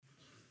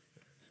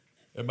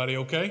Everybody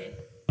okay?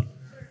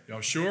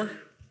 Y'all sure?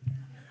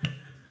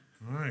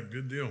 All right,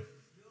 good deal.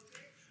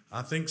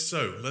 I think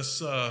so.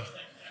 Let's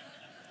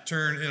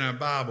turn in our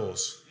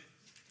Bibles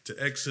to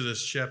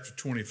Exodus chapter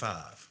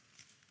 25.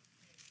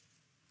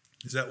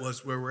 Is that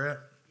where we're at?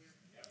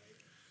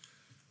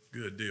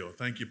 Good deal.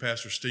 Thank you,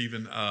 Pastor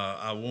Stephen.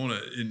 I want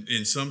to,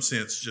 in some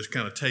sense, just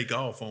kind of take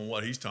off on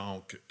what he's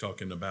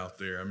talking about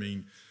there. I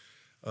mean,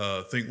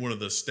 I think one of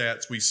the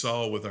stats we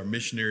saw with our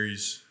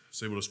missionaries,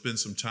 was able to spend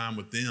some time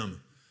with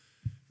them,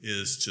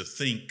 is to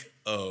think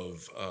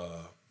of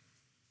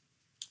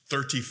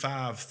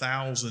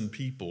 35,000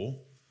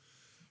 people,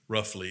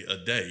 roughly, a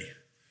day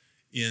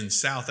in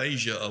South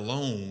Asia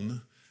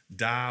alone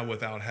die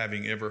without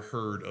having ever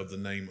heard of the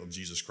name of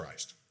Jesus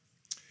Christ.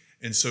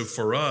 And so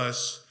for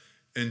us,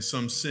 in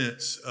some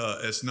sense,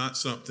 it's not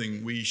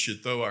something we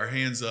should throw our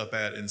hands up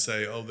at and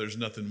say, oh, there's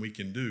nothing we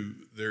can do.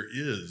 There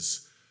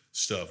is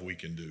stuff we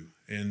can do.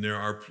 And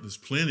there's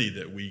plenty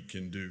that we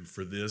can do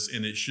for this.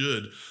 And it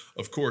should,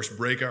 of course,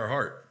 break our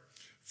heart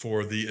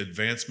for the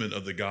advancement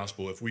of the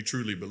gospel if we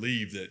truly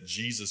believe that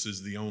Jesus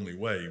is the only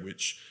way,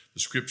 which the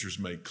scriptures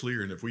make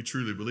clear. And if we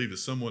truly believe that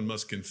someone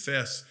must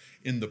confess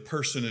in the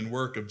person and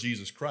work of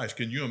Jesus Christ,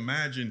 can you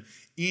imagine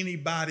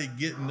anybody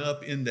getting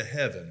up into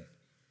heaven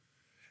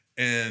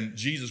and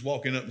Jesus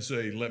walking up and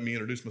say, let me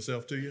introduce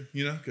myself to you?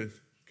 You know,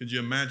 could you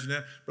imagine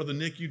that? Brother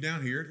Nick, you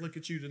down here, look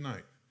at you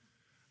tonight.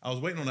 I was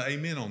waiting on an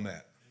amen on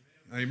that.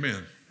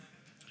 Amen.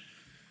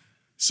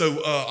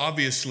 So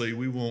obviously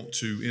we want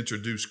to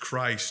introduce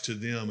Christ to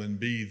them and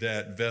be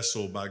that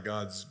vessel by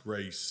God's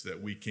grace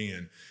that we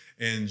can.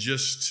 And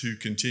just to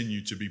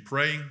continue to be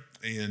praying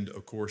and,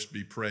 of course,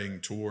 be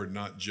praying toward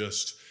not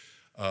just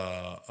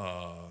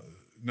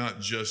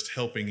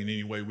helping in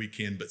any way we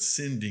can, but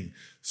sending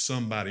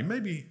somebody.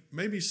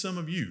 Maybe some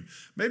of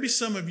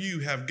you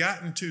have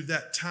gotten to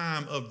that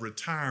time of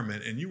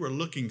retirement and you are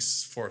looking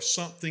for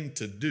something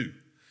to do.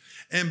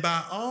 And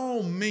by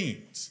all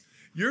means,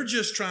 you're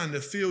just trying to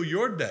fill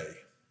your day,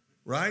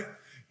 right?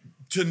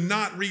 To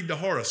not read the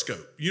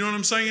horoscope. You know what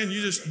I'm saying?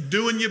 You're just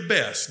doing your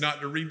best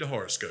not to read the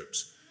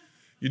horoscopes.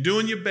 You're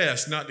doing your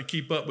best not to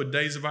keep up with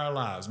Days of Our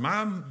Lives.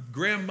 My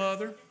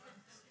grandmother,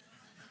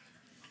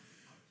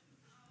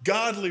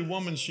 godly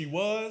woman she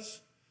was,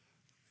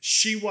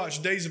 she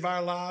watched Days of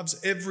Our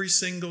Lives every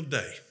single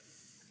day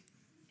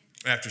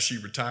after she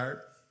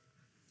retired.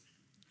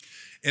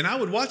 And I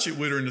would watch it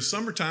with her in the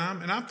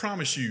summertime, and I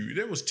promise you,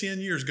 there was 10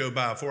 years go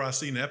by before I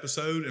seen an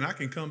episode, and I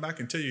can come back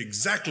and tell you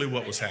exactly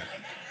what was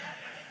happening.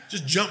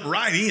 Just jump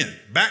right in,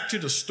 back to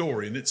the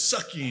story, and it'd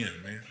suck you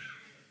in, man.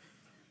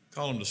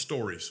 Call them the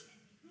stories.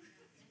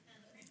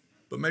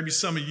 But maybe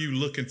some of you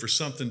looking for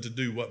something to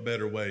do, what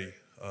better way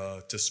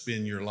to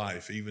spend your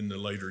life, even the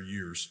later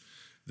years,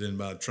 than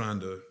by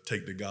trying to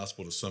take the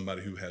gospel to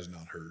somebody who has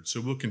not heard.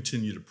 So we'll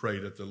continue to pray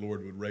that the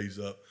Lord would raise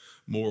up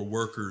more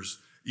workers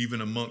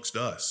even amongst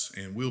us,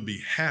 and we'll be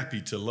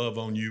happy to love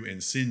on you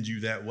and send you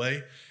that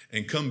way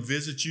and come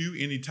visit you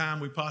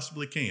anytime we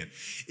possibly can.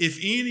 If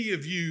any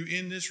of you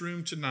in this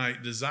room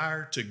tonight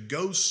desire to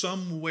go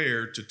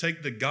somewhere to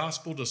take the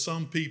gospel to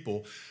some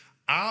people,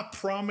 I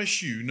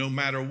promise you, no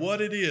matter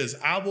what it is,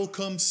 I will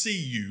come see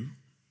you.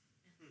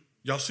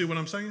 Y'all see what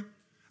I'm saying?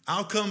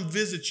 I'll come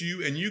visit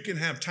you and you can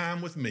have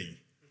time with me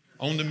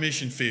on the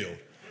mission field.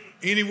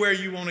 Anywhere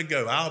you want to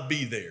go, I'll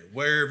be there,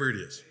 wherever it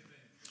is.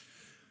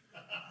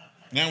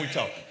 Now we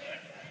talking.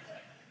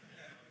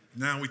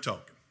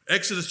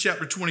 Exodus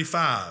chapter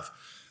 25.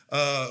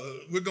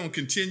 We're going to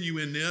continue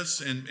in this.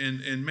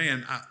 And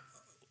man,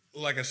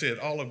 like I said,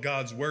 all of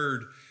God's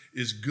word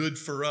is good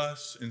for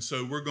us. And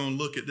so we're going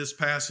to look at this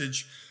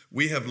passage.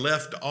 We have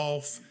left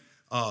off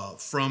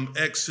from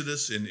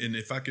Exodus. And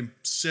if I can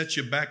set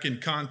you back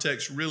in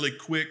context really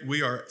quick,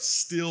 we are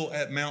still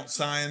at Mount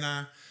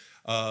Sinai.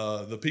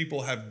 The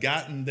people have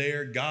gotten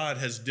there. God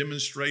has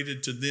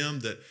demonstrated to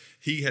them that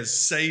He has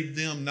saved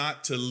them,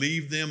 not to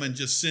leave them and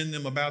just send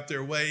them about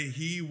their way.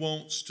 He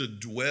wants to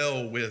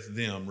dwell with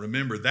them.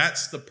 Remember,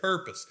 that's the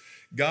purpose.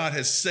 God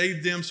has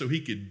saved them so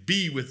He could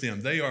be with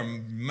them. They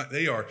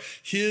are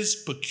His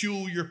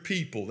peculiar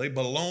people. They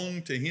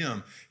belong to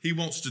Him. He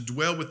wants to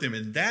dwell with them.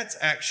 And that's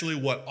actually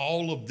what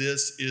all of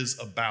this is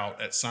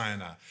about at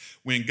Sinai.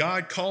 When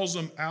God calls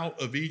them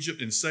out of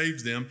Egypt and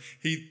saves them,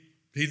 He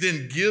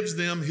then gives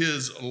them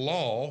His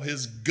law,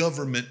 His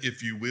government,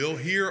 if you will.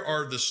 Here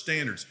are the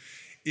standards.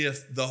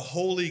 If the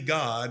holy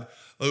God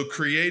who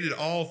created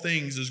all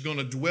things is going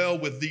to dwell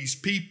with these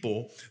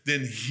people,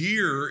 then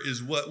here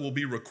is what will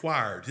be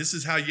required. This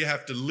is how you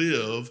have to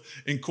live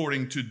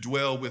according to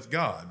dwell with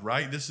God,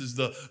 right? This is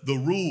the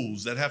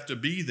rules that have to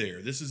be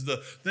there. This is the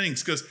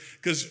things.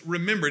 Because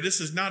remember,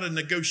 this is not a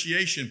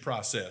negotiation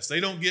process. They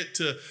don't get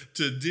to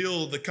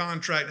deal the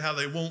contract how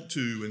they want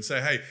to and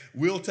say, hey,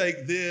 we'll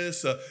take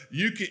this.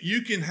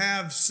 You can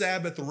have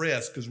Sabbath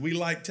rest because we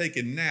like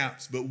taking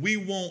naps, but we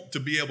want to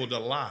be able to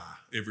lie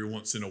every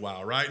once in a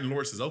while, right? And the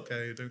Lord says,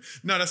 okay.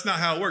 No, that's not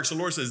how it works. The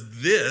Lord says,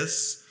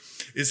 this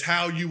is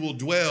how you will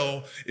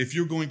dwell if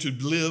you're going to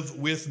live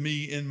with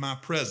me in my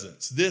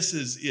presence. This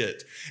is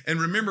it. And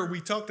remember,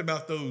 we talked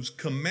about those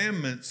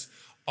commandments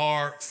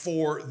are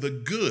for the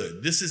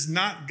good. This is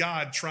not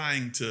God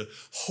trying to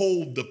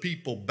hold the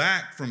people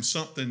back from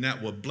something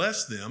that will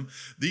bless them.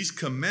 These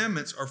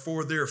commandments are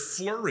for their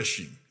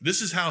flourishing.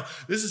 This is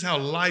how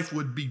life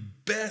would be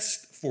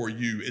best for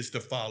you, is to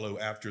follow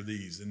after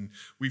these. And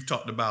we've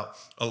talked about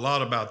a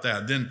lot about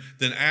that.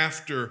 Then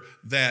after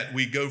that,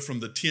 we go from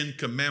the 10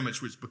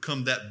 commandments, which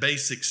become that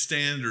basic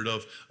standard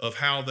of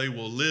how they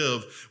will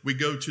live. We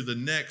go to the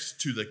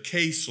next, to the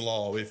case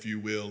law, if you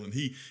will. And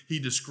he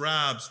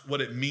describes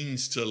what it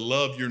means to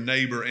love your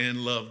neighbor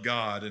and love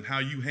God, and how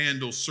you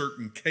handle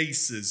certain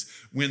cases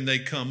when they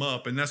come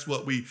up. And that's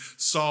what we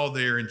saw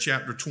there in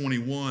chapter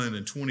 21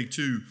 and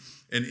 22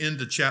 and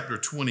into chapter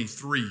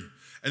 23.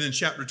 And then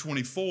chapter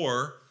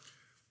 24,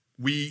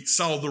 we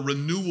saw the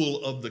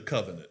renewal of the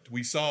covenant.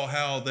 We saw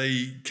how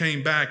they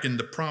came back and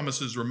the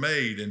promises were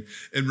made.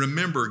 And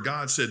remember,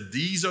 God said,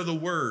 these are the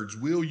words,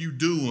 will you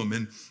do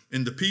them?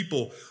 And the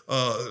people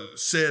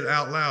said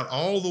out loud,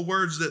 all the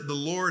words that the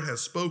Lord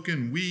has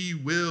spoken, we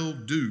will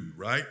do,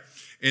 right?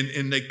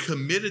 And they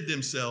committed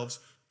themselves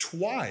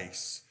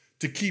twice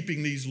to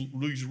keeping these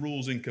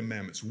rules and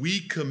commandments. We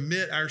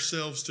commit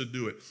ourselves to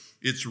do it.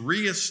 It's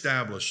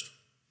reestablished.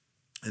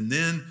 And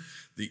then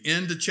the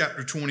end of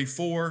chapter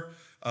 24,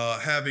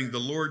 having the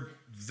Lord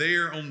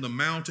there on the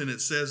mountain, it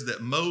says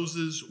that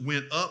Moses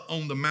went up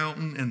on the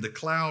mountain and the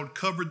cloud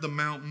covered the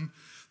mountain.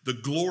 The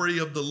glory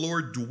of the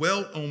Lord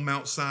dwelt on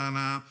Mount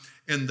Sinai,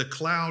 and the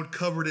cloud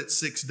covered it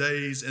 6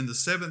 days. And the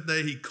seventh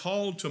day he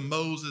called to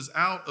Moses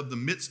out of the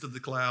midst of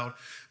the cloud.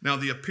 Now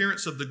the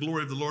appearance of the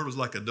glory of the Lord was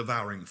like a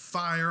devouring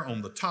fire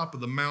on the top of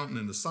the mountain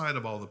in the sight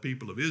of all the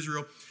people of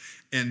Israel.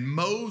 And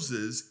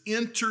Moses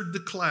entered the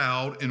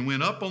cloud and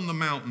went up on the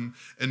mountain,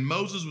 and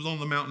Moses was on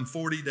the mountain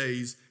 40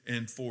 days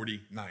and 40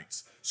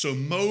 nights. So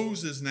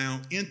Moses now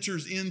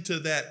enters into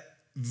that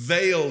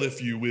veil, if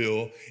you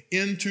will,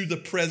 into the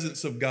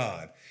presence of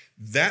God.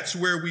 That's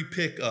where we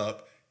pick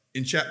up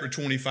in chapter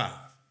 25.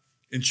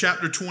 In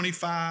chapter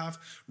 25,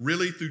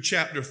 really through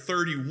chapter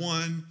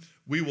 31,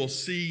 we will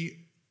see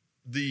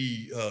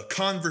the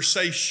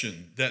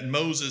conversation that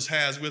Moses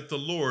has with the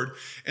Lord,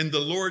 and the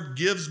Lord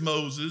gives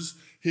Moses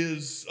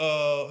his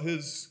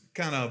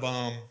kind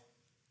of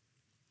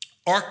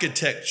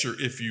architecture,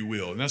 if you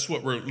will. And that's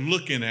what we're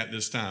looking at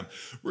this time.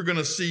 We're going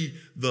to see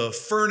the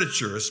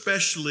furniture,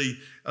 especially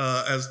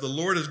as the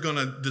Lord is going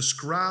to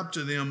describe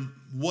to them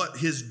what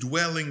his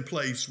dwelling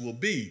place will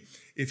be.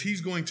 If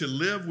he's going to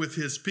live with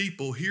his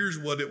people, here's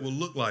what it will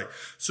look like.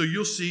 So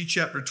you'll see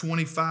chapter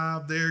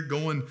 25 there,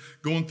 going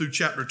through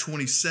chapter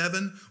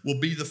 27 will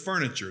be the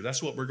furniture.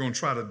 That's what we're going to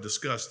try to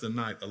discuss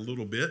tonight a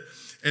little bit.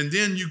 And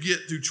then you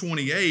get through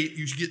 28,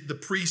 you get the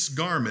priest's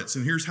garments.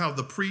 And here's how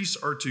the priests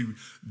are to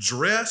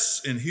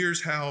dress. And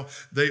here's how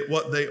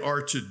what they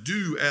are to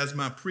do as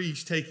my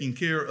priest, taking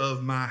care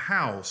of my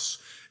house.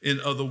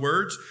 In other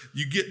words,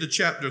 you get to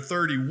chapter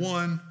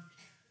 31.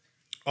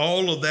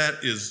 All of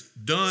that is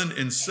done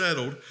and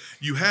settled.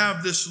 You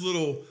have this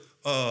little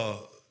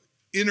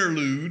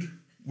interlude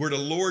where the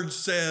Lord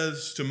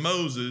says to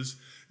Moses,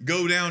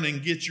 go down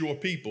and get your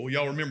people.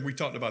 Y'all remember we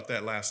talked about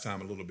that last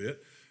time a little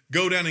bit.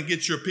 Go down and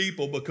get your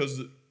people,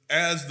 because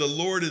as the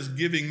Lord is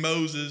giving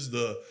Moses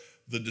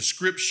the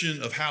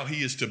description of how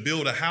he is to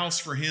build a house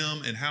for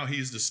him and how he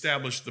is to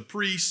establish the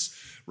priests,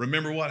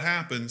 remember what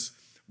happens.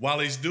 While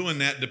he's doing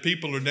that, the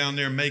people are down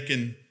there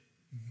making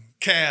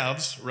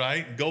calves,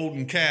 right?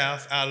 Golden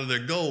calf out of their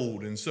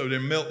gold. And so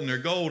they're melting their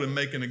gold and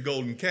making a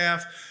golden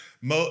calf.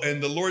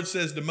 And the Lord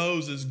says to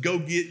Moses, go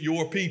get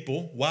your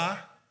people. Why?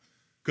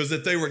 Because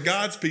if they were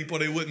God's people,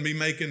 they wouldn't be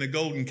making a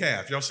golden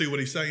calf. Y'all see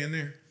what he's saying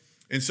there?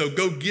 And so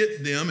go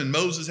get them. And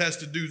Moses has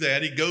to do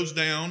that. He goes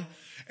down.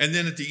 And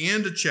then at the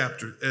end of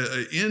chapter,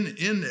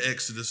 in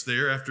Exodus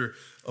there, after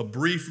a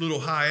brief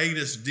little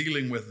hiatus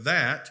dealing with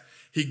that,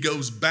 he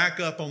goes back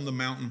up on the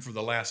mountain for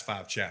the last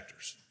 5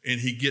 chapters. And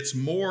he gets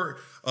more,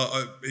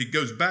 he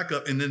goes back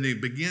up, and then they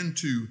begin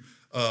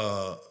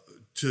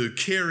to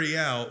carry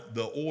out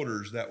the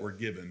orders that were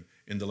given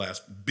in the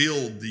last,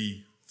 build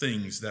the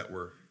things that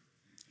were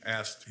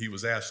he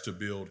was asked to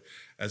build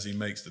as he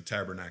makes the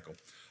tabernacle.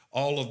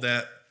 All of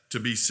that to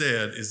be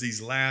said is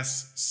these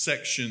last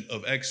section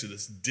of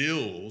Exodus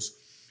deals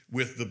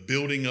with the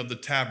building of the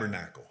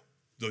tabernacle,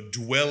 the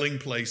dwelling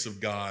place of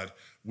God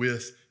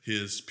with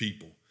his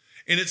people.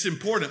 And it's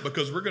important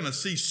because we're going to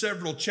see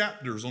several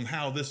chapters on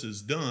how this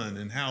is done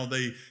and how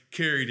they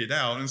carried it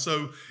out. And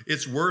so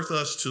it's worth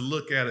us to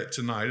look at it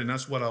tonight. And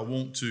that's what I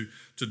want to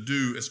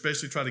do,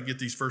 especially try to get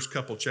these first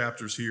couple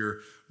chapters here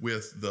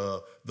with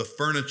the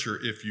furniture,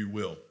 if you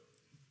will.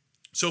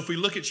 So if we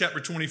look at chapter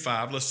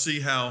 25, let's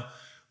see how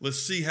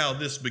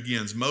this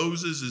begins.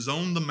 Moses is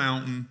on the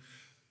mountain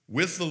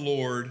with the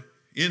Lord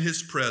in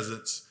his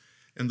presence.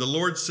 And the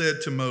Lord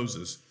said to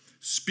Moses,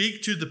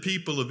 speak to the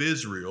people of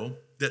Israel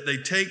that they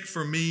take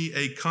for me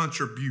a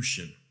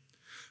contribution.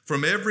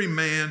 From every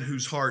man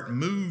whose heart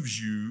moves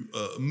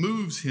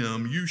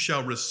him, you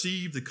shall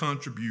receive the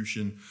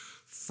contribution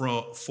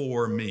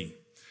for me.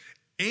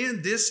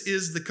 And this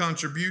is the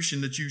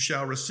contribution that you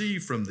shall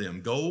receive from them: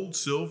 gold,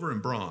 silver,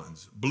 and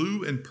bronze,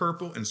 blue and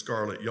purple and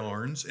scarlet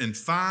yarns, and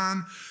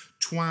fine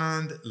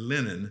twined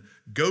linen,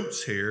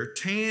 goat's hair,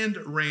 tanned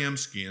ram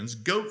skins,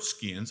 goat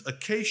skins,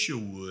 acacia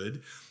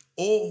wood,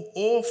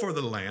 oil for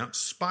the lamps,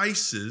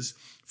 spices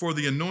for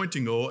the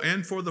anointing oil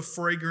and for the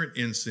fragrant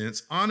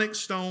incense, onyx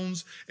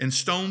stones and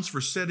stones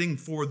for setting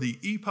for the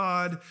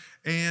ephod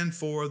and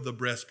for the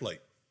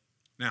breastplate.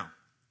 Now,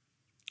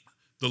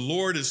 the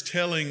Lord is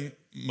telling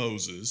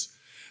Moses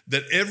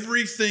that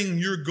everything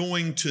you're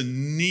going to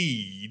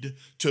need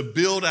to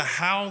build a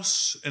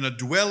house and a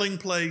dwelling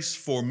place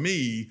for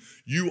me,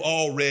 you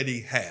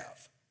already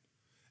have.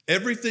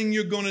 Everything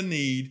you're going to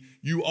need,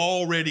 you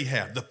already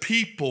have. The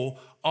people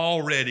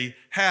already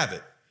have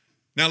it.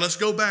 Now let's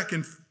go back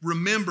and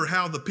remember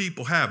how the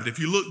people have it. If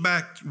you look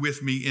back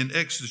with me in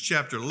Exodus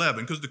chapter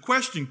 11, because the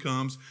question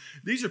comes,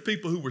 these are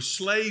people who were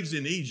slaves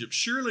in Egypt.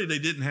 Surely they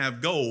didn't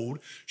have gold.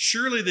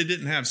 Surely they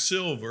didn't have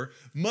silver,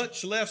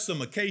 much less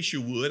some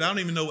acacia wood. I don't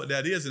even know what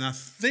that is, and I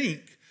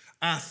think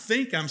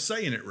I'm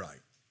saying it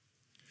right.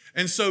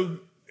 And so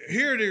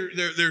here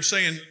they're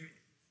saying,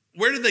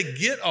 where did they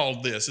get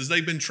all this as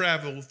they've been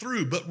traveled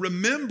through? But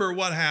remember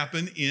what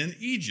happened in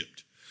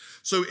Egypt.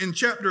 So in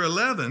chapter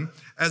 11,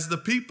 as the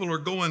people are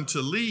going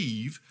to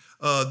leave,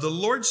 the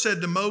Lord said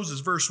to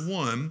Moses, verse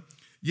 1,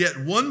 "Yet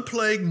one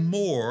plague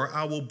more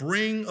I will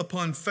bring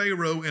upon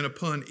Pharaoh and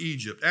upon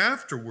Egypt.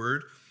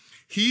 Afterward,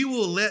 he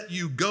will let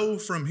you go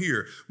from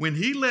here. When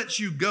he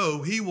lets you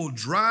go, he will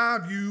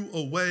drive you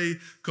away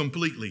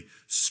completely.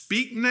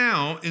 Speak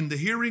now in the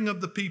hearing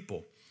of the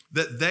people,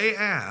 that they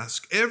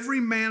ask every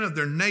man of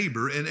their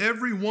neighbor and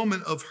every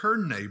woman of her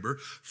neighbor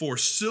for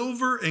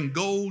silver and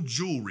gold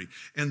jewelry."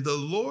 And the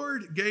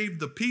Lord gave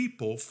the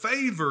people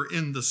favor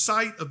in the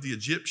sight of the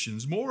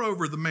Egyptians.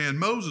 Moreover, the man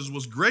Moses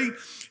was great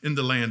in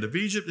the land of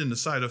Egypt, in the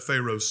sight of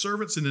Pharaoh's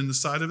servants, and in the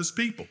sight of his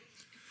people.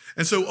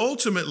 And so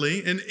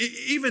ultimately, and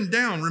even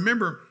down,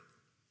 remember,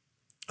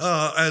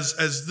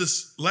 as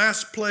this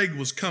last plague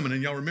was coming,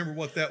 and y'all remember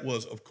what that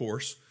was, of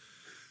course.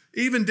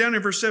 Even down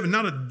in verse 7,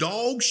 "Not a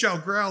dog shall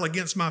growl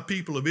against my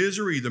people of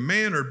Israel, either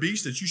man or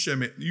beast, that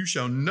you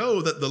shall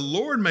know that the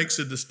Lord makes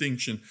a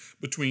distinction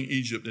between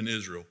Egypt and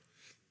Israel."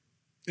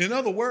 In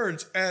other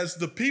words, as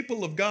the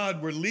people of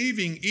God were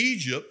leaving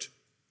Egypt,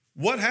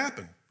 what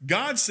happened?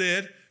 God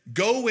said,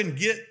 go and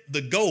get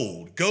the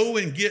gold, go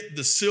and get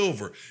the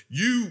silver.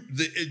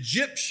 The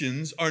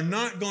Egyptians are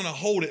not going to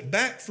hold it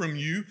back from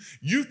you.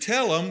 You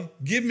tell them,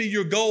 give me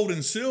your gold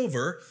and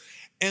silver,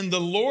 and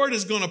the Lord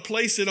is going to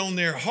place it on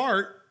their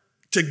heart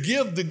to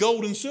give the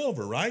gold and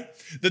silver, right?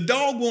 The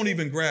dog won't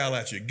even growl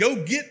at you.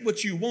 Go get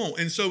what you want.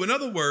 And so, in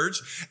other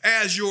words,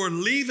 as you're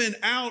leaving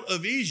out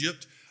of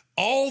Egypt,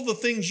 all the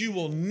things you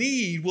will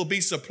need will be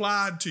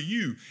supplied to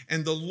you.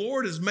 And the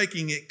Lord is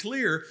making it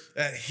clear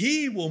that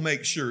he will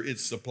make sure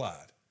it's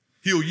supplied.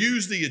 He'll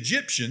use the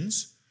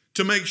Egyptians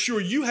to make sure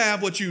you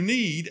have what you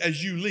need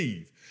as you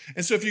leave.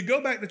 And so if you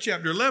go back to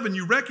chapter 11,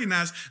 you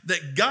recognize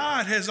that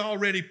God has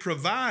already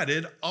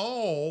provided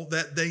all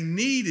that they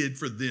needed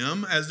for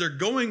them as they're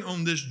going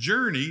on this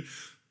journey.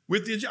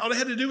 All they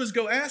had to do was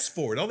go ask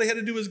for it. All they had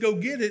to do was go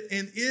get it,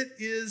 and it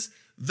is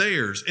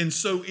theirs. And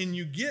so when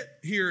you get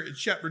here at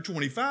chapter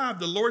 25,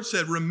 the Lord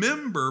said,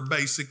 remember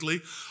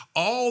basically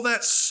all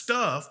that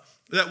stuff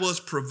that was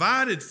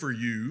provided for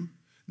you.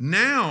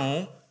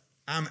 Now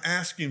I'm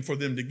asking for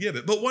them to give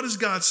it. But what does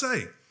God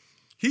say?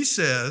 He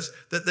says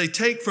that they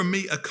take from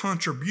me a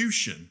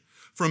contribution.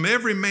 From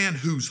every man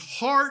whose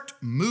heart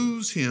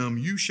moves him,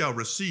 you shall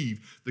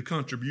receive the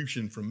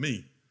contribution from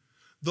me.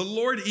 The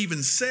Lord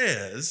even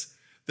says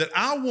that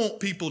I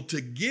want people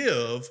to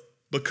give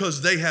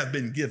because they have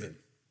been given,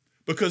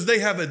 because they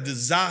have a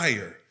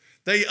desire.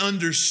 They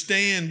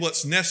understand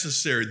what's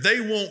necessary.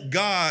 They want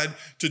God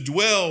to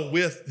dwell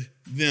with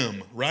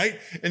them, right?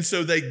 And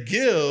so they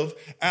give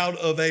out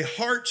of a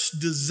heart's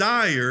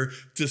desire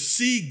to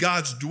see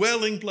God's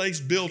dwelling place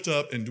built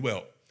up and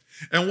dwelt.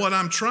 And what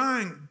I'm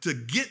trying to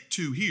get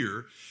to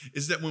here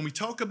is that when we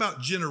talk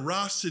about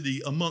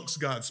generosity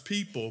amongst God's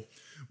people,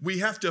 we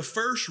have to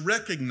first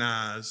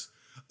recognize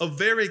a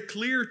very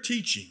clear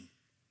teaching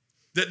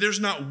that there's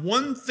not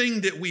one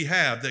thing that we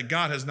have that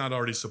God has not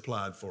already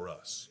supplied for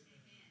us.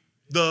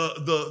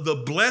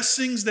 The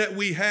blessings that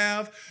we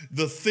have,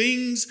 the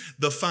things,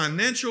 the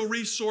financial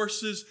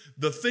resources,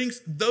 the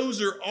things,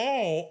 those are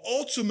all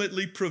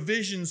ultimately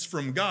provisions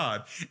from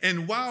God.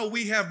 And while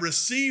we have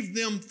received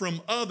them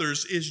from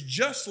others, it's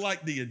just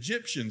like the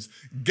Egyptians.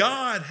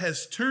 God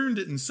has turned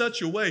it in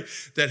such a way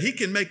that he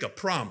can make a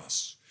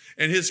promise.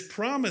 And his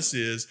promise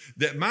is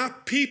that my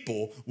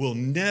people will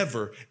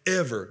never,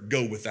 ever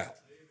go without.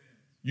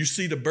 You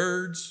see the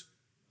birds,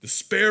 the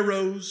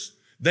sparrows,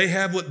 they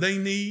have what they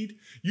need.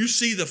 You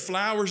see the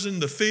flowers in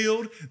the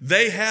field,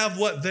 they have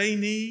what they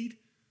need.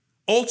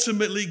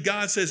 Ultimately,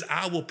 God says,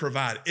 I will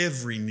provide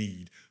every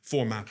need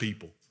for my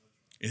people.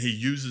 And he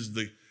uses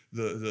the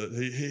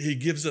He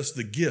gives us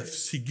the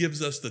gifts. He gives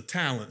us the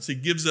talents. He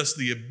gives us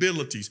the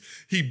abilities.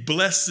 He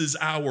blesses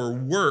our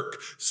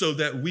work so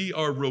that we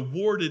are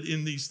rewarded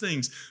in these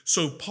things.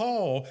 So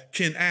Paul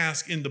can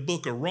ask in the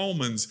book of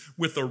Romans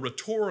with a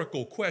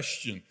rhetorical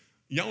question.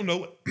 Y'all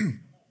know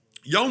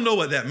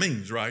what that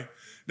means, right?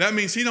 That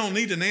means he don't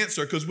need an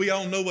answer because we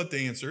all know what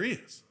the answer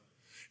is.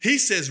 He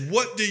says,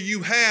 what do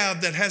you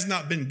have that has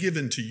not been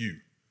given to you?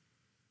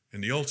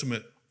 And the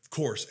ultimate, of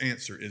course,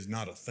 answer is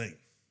not a thing.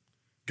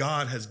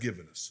 God has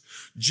given us.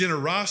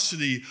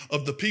 Generosity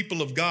of the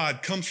people of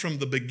God comes from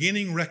the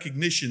beginning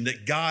recognition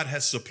that God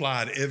has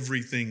supplied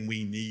everything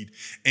we need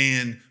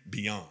and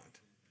beyond.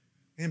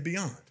 And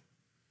beyond.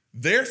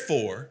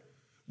 Therefore,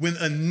 when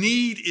a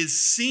need is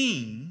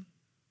seen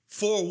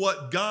for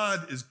what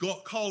God is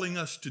calling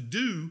us to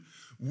do,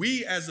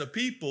 we as a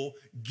people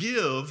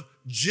give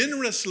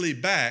generously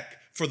back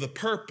for the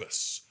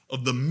purpose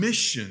of the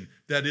mission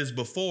that is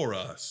before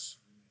us.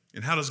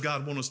 And how does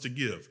God want us to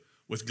give?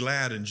 With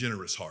glad and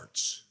generous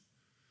hearts.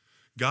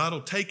 God will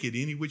take it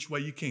any which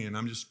way you can.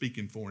 I'm just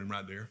speaking for him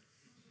right there.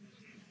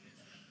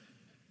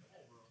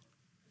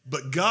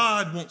 But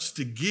God wants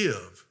you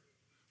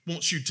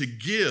to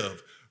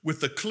give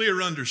with a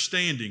clear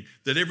understanding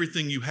that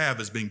everything you have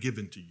has been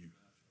given to you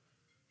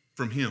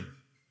from him.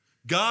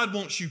 God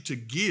wants you to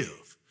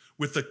give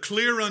with a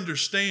clear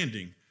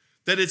understanding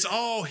that it's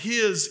all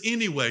his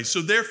anyway.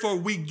 So therefore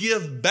we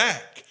give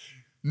back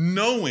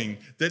knowing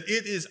that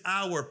it is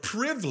our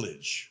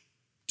privilege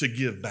to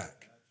give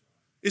back.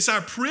 It's our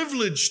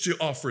privilege to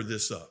offer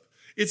this up.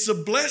 It's a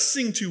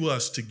blessing to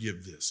us to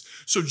give this.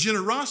 So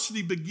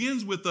generosity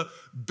begins with a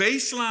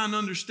baseline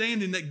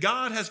understanding that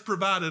God has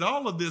provided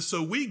all of this,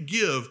 so we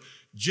give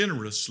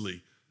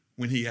generously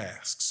when he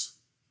asks.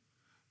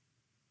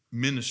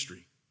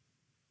 Ministry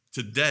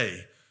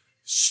today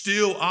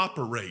still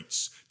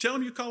operates. Tell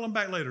him you call him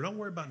back later. Don't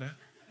worry about that.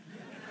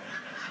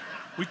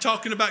 We're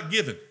talking about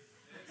giving.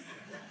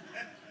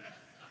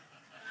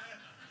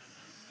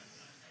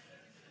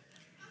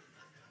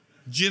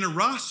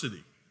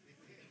 Generosity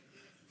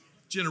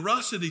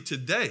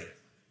today,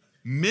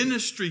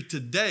 ministry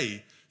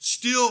today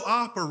still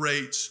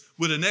operates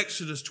with an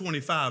Exodus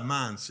 25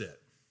 mindset.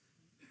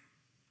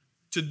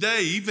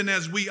 Today, even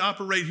as we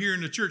operate here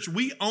in the church,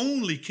 we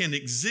only can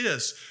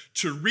exist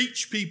to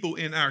reach people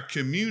in our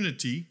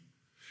community,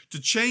 to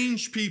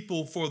change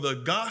people for the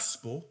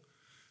gospel,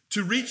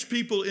 to reach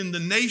people in the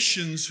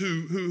nations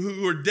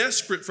who are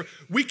desperate for.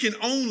 We can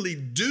only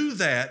do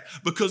that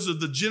because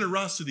of the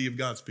generosity of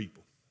God's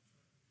people.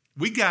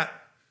 We got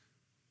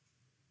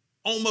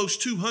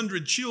almost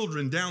 200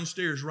 children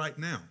downstairs right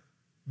now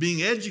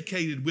being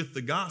educated with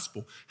the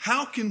gospel.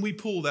 How can we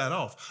pull that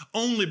off?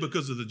 Only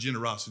because of the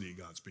generosity of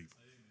God's people.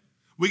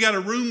 We got a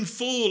room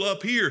full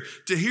up here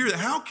to hear that.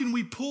 How can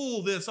we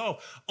pull this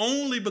off?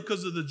 Only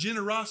because of the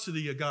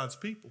generosity of God's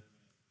people.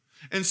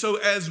 And so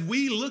as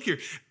we look here,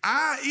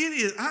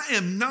 I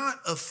am not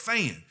a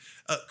fan.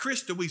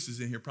 Chris DeWeese is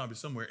in here probably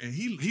somewhere, and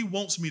he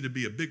wants me to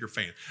be a bigger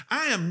fan.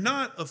 I am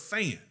not a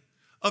fan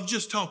of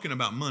just talking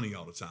about money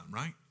all the time,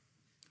 right?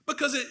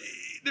 Because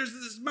there's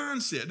this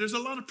mindset. There's a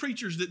lot of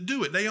preachers that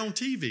do it. They on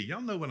TV.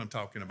 Y'all know what I'm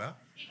talking about.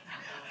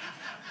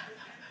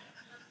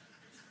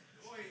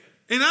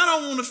 And I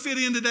don't want to fit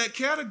into that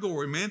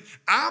category, man.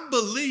 I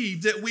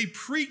believe that we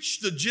preach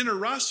the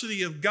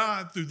generosity of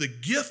God through the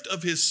gift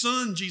of his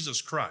son,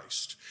 Jesus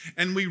Christ.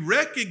 And we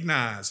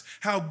recognize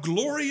how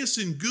glorious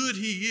and good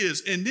he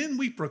is. And then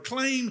we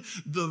proclaim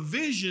the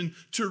vision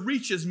to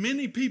reach as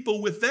many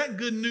people with that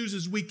good news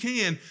as we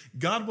can.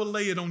 God will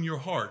lay it on your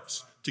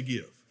hearts to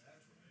give.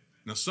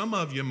 Now, some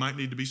of you might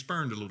need to be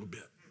spurned a little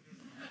bit.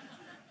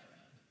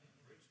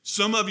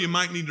 Some of you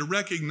might need to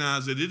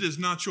recognize that it is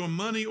not your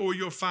money or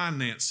your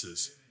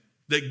finances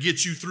that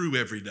get you through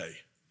every day.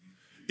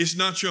 It's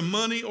not your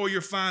money or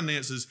your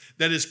finances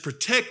that is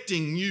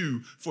protecting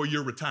you for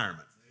your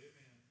retirement.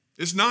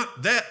 It's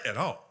not that at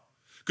all.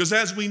 Because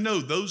as we know,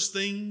 those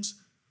things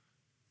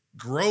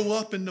grow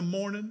up in the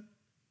morning.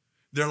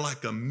 They're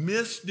like a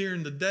mist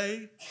during the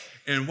day.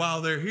 And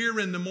while they're here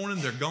in the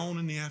morning, they're gone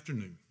in the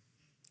afternoon.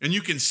 And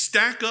you can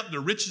stack up the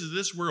riches of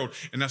this world,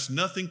 and that's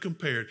nothing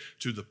compared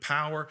to the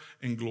power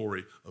and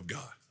glory of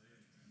God.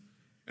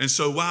 And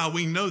so while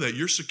we know that,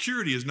 your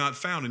security is not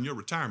found in your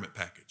retirement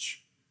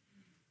package.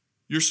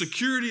 Your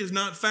security is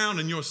not found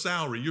in your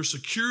salary. Your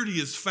security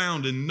is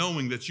found in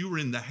knowing that you are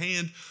in the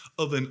hand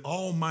of an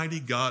almighty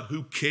God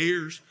who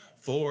cares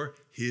for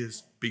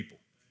his people.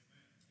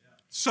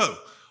 So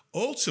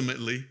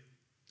ultimately,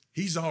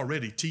 he's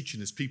already teaching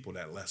his people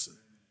that lesson.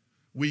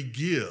 We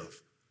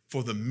give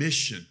for the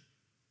mission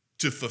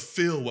to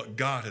fulfill what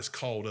God has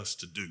called us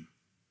to do.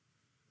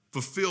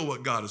 Fulfill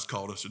what God has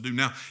called us to do.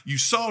 Now, you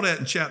saw that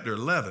in chapter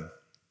 11.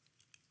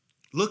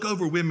 Look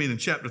over with me in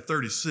chapter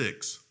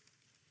 36.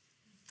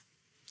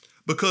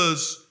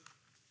 Because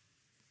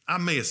I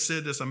may have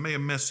said this, I may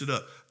have messed it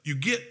up. You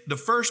get the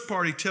first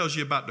part, he tells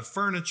you about the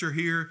furniture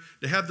here.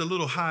 They have the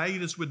little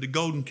hiatus with the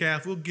golden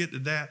calf. We'll get to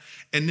that.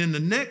 And then the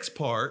next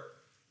part,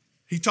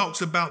 He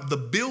talks about the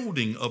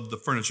building of the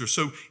furniture.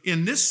 So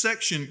in this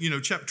section,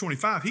 chapter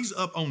 25, he's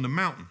up on the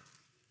mountain.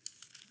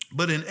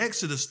 But in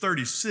Exodus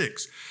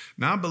 36,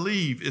 now I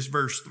believe it's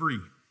verse 3,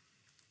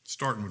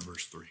 starting with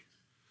verse 3.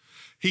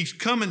 He's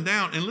coming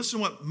down, and listen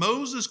to what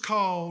Moses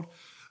called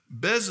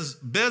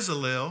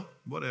Bezalel,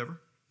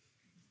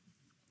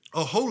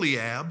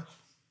 Oholiab,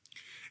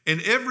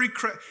 and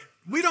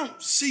we don't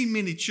see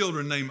many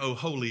children named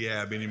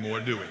Oholiab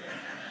anymore, do we?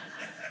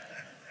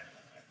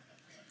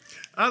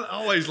 I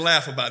always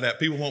laugh about that.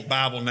 People want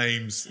Bible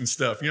names and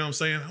stuff. You know what I'm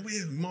saying?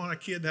 We want our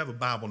kid to have a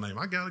Bible name.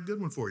 I got a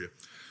good one for you.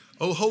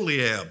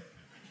 Oholiab.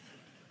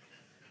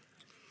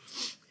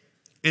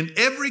 And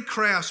every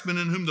craftsman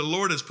in whom the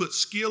Lord has put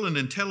skill and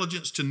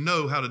intelligence to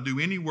know how to do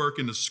any work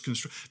in the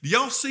construction. Do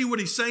y'all see what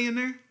he's saying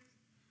there?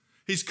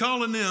 He's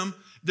calling them,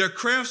 they're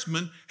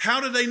craftsmen. How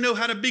do they know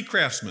how to be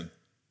craftsmen?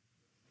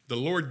 The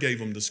Lord gave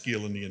them the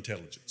skill and the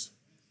intelligence.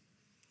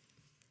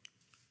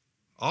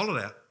 All of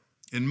that.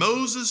 And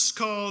Moses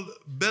called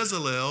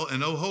Bezalel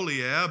and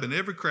Oholiab and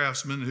every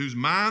craftsman whose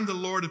mind the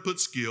Lord had put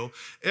skill,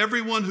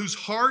 everyone whose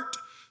heart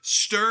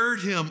stirred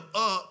him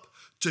up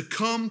to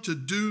come to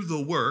do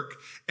the work.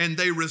 And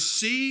they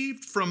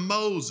received from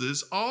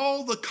Moses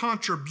all the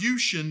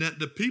contribution that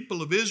the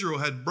people of Israel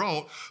had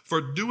brought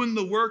for doing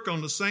the work on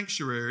the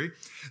sanctuary.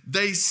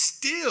 They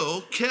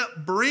still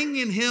kept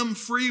bringing him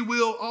free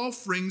will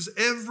offerings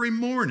every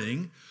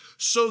morning,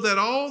 so that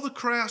all the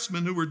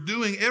craftsmen who were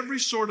doing every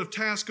sort of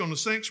task on the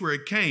sanctuary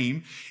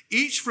came,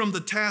 each from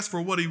the task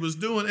for what he was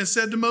doing, and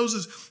said to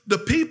Moses, the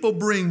people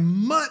bring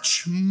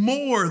much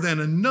more than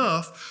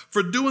enough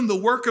for doing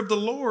the work of the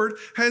Lord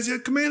as he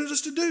had commanded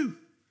us to do.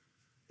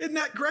 Isn't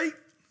that great?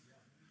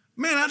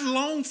 Man, I'd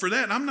long for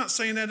that. I'm not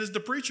saying that as the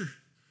preacher.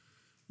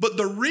 But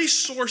the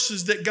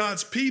resources that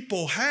God's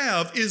people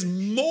have is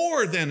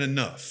more than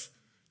enough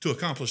to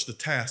accomplish the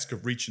task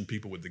of reaching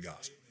people with the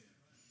gospel.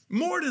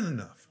 More than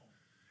enough.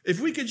 If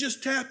we could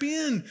just tap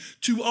in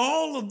to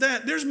all of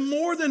that, there's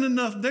more than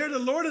enough there. The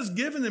Lord has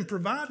given and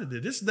provided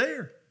it. It's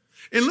there.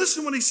 And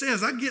listen to what he says.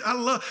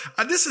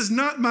 This is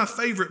not my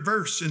favorite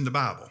verse in the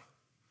Bible.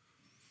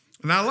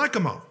 And I like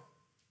them all.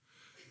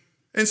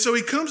 And so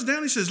he comes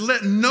down, he says,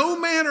 let no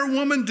man or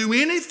woman do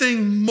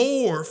anything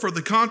more for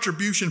the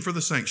contribution for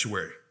the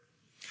sanctuary.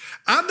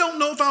 I don't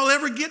know if I'll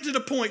ever get to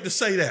the point to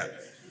say that.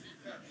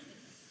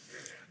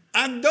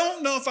 I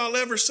don't know if I'll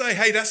ever say,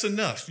 hey, that's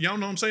enough. Y'all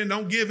know what I'm saying?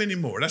 Don't give any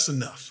more. That's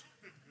enough.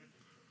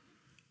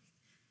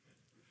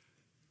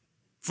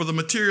 For the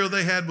material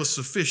they had was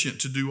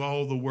sufficient to do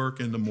all the work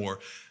and the more.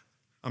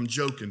 I'm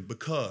joking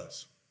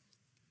because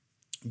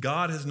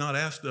God has not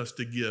asked us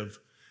to give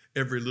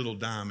every little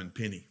dime and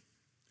penny.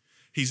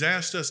 He's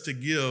asked us to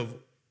give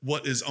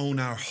what is on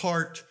our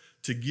heart,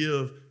 to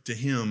give to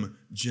him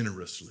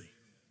generously.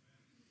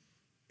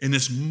 And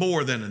it's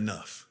more than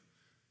enough.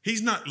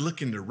 He's not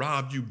looking to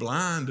rob you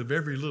blind of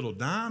every little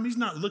dime. He's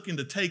not looking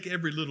to take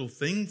every little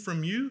thing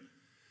from you.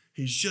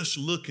 He's just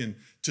looking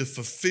to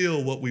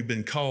fulfill what we've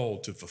been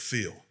called to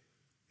fulfill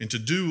and to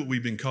do what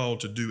we've been called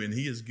to do. And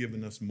he has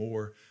given us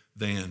more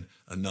than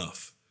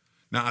enough.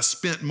 Now, I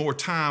spent more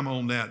time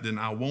on that than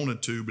I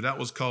wanted to, but that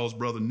was because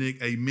Brother Nick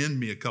amened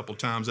me a couple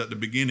times at the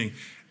beginning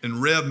and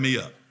revved me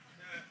up.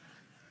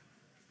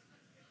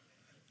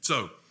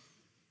 So,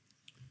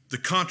 the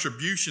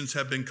contributions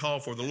have been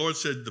called for. The Lord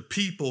said the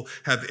people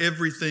have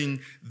everything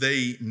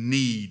they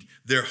need.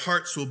 Their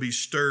hearts will be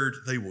stirred.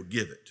 They will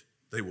give it.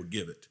 They will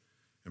give it.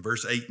 And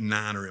verse 8 and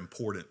 9 are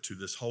important to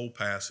this whole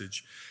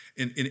passage.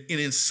 And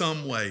in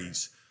some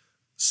ways,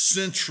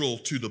 central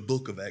to the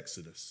book of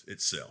Exodus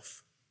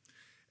itself.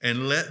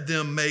 And let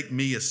them make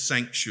me a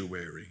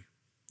sanctuary,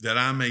 that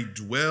I may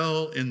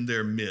dwell in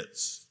their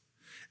midst,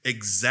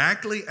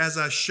 exactly as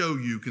I show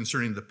you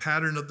concerning the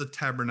pattern of the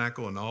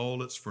tabernacle and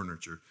all its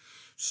furniture.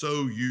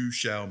 So you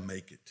shall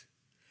make it.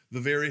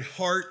 The very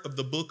heart of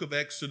the book of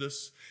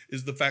Exodus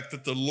is the fact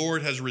that the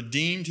Lord has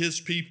redeemed his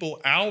people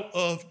out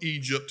of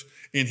Egypt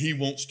and he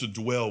wants to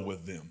dwell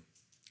with them.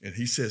 And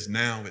he says,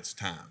 now it's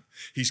time.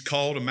 He's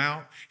called them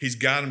out. He's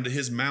got them to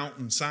his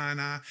mountain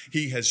Sinai.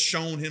 He has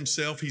shown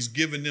himself. He's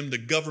given them the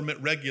government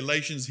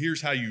regulations.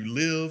 Here's how you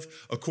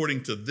live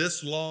according to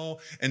this law.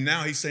 And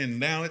now he's saying,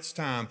 now it's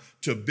time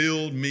to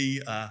build me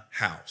a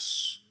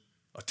house,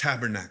 a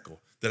tabernacle,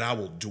 that I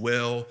will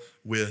dwell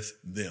with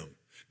them.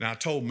 Now, I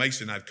told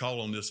Mason I'd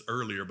call on this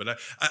earlier, but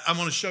I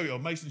want to show you.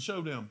 Mason,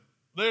 show them.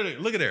 There,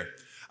 look at there.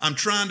 I'm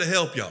trying to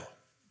help y'all.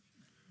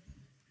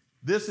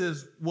 This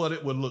is what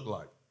it would look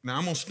like. Now,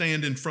 I'm going to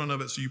stand in front of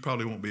it, so you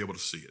probably won't be able to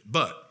see it.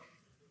 But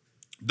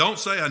don't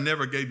say I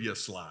never gave you a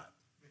slide.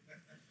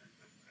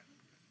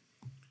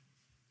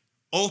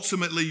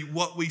 Ultimately,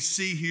 what we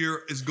see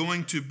here is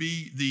going to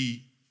be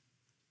the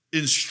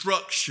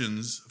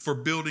instructions for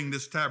building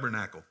this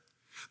tabernacle.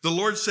 The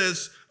Lord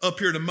says up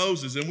here to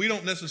Moses, and we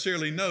don't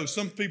necessarily know.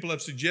 Some people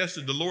have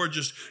suggested the Lord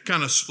just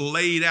kind of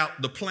laid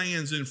out the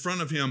plans in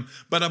front of him.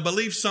 But I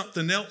believe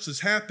something else is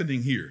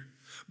happening here.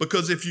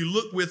 Because if you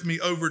look with me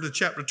over to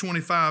chapter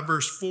 25,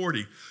 verse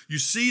 40, you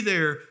see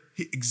there,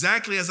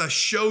 exactly as I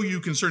show you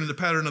concerning the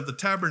pattern of the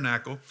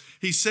tabernacle,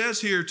 he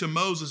says here to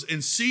Moses,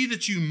 and see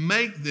that you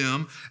make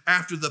them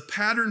after the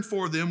pattern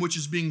for them, which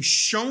is being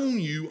shown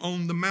you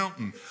on the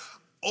mountain.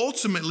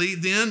 Ultimately,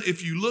 then,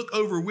 if you look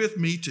over with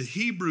me to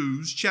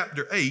Hebrews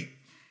chapter 8,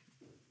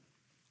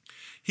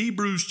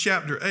 Hebrews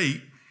chapter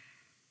 8,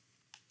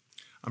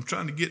 I'm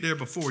trying to get there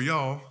before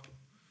y'all.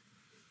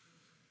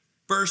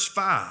 Verse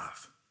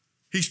 5.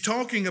 He's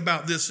talking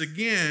about this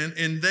again,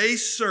 and they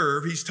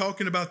serve. He's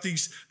talking about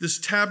this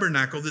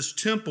tabernacle, this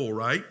temple,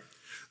 right?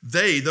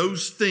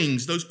 Those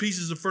things, those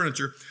pieces of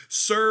furniture,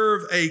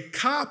 serve a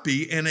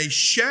copy and a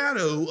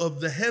shadow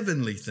of the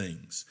heavenly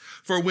things.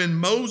 For when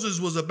Moses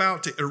was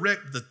about to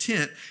erect the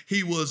tent,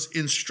 he was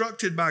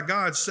instructed by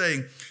God,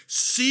 saying,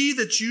 see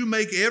that you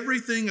make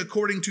everything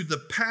according to the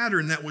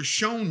pattern that was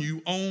shown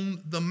you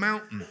on the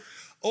mountain.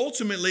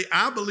 Ultimately,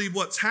 I believe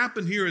what's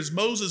happened here is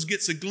Moses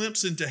gets a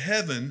glimpse into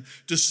heaven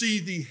to see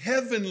the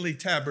heavenly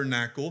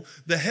tabernacle,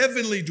 the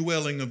heavenly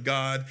dwelling of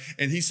God,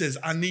 and he says,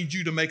 I need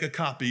you to make a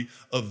copy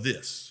of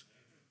this.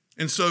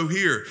 And so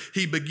here,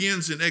 he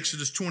begins in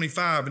Exodus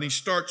 25, and he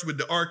starts with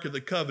the Ark of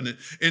the Covenant.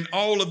 And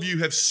all of you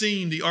have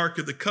seen the Ark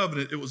of the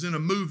Covenant. It was in a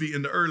movie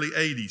in the early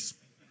 80s.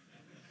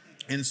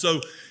 And so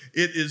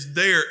it is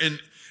there,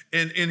 and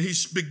he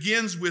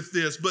begins with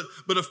this.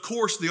 But of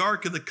course, the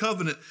Ark of the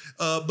Covenant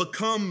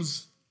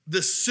becomes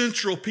this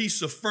central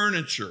piece of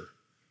furniture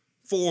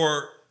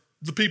for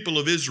the people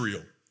of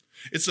Israel.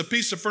 It's a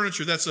piece of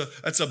furniture that's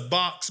a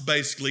box,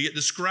 basically. It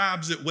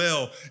describes it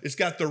well. It's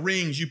got the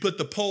rings. You put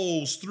the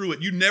poles through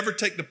it. You never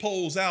take the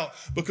poles out,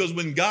 because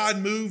when God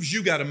moves,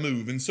 you got to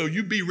move. And so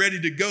you be ready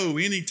to go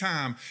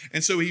anytime.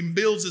 And so he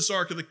builds this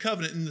Ark of the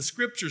Covenant. And the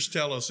scriptures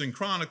tell us in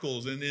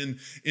Chronicles and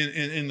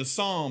in the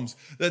Psalms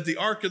that the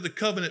Ark of the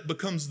Covenant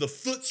becomes the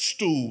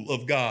footstool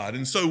of God.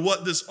 And so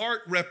what this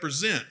Ark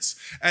represents,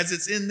 as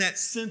it's in that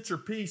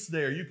centerpiece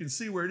there, you can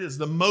see where it is,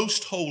 the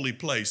most holy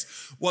place.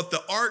 What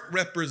the Ark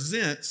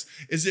represents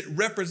is it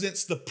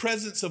represents the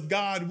presence of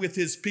God with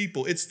his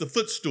people. It's the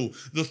footstool.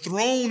 The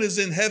throne is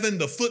in heaven.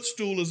 The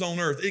footstool is on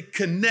earth. It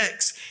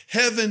connects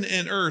heaven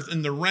and earth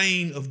in the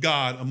reign of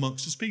God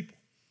amongst his people.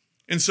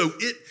 And so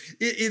it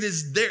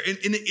is there, and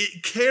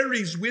it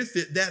carries with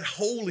it that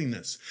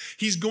holiness.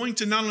 He's going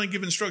to not only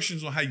give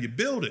instructions on how you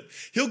build it,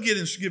 he'll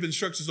give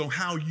instructions on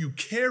how you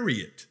carry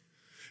it.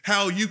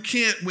 How you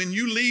can't, when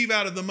you leave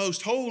out of the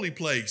most holy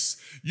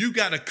place, you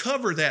got to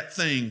cover that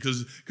thing,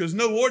 because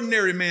no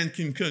ordinary man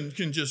can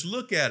just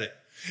look at it.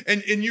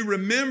 And you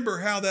remember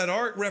how that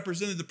ark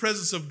represented the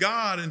presence of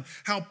God, and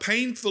how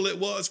painful it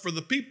was for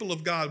the people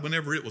of God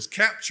whenever it was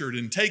captured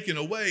and taken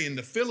away, and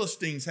the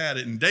Philistines had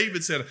it. And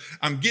David said,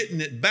 I'm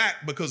getting it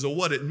back because of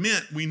what it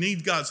meant. We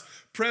need God's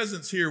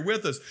presence here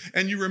with us.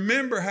 And you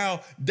remember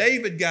how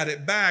David got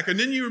it back. And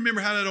then you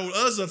remember how that old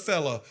Uzzah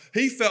fella,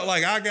 he felt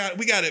like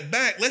we got it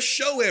back. Let's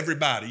show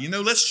everybody,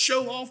 let's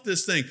show off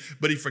this thing.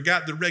 But he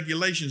forgot the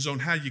regulations on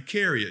how you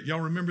carry it. Y'all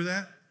remember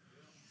that?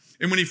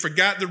 And when he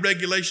forgot the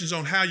regulations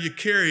on how you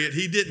carry it,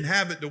 he didn't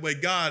have it the way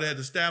God had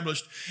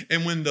established.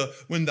 And when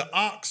the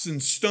oxen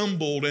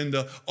stumbled and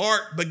the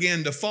ark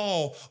began to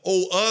fall,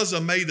 old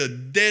Uzzah made a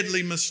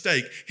deadly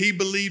mistake. He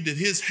believed that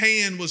his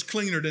hand was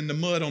cleaner than the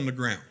mud on the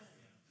ground.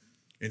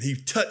 And he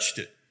touched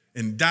it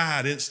and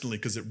died instantly,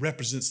 because it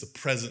represents the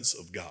presence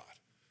of God.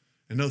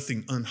 And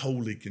nothing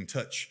unholy can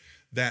touch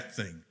that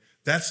thing.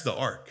 That's the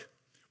ark.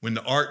 When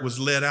the ark was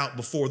led out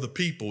before the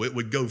people, it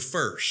would go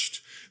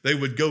first. They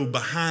would go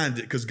behind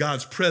it, because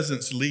God's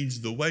presence leads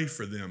the way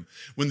for them.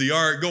 When the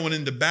ark going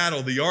into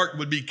battle, the ark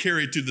would be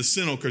carried to the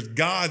center, because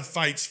God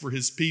fights for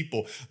his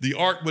people. The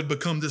ark would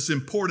become this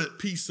important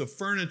piece of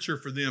furniture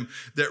for them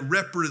that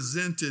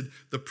represented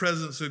the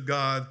presence of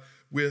God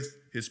with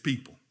his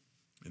people.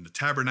 In the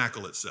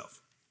tabernacle itself.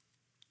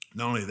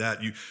 Not only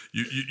that,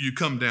 you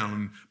come down,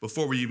 and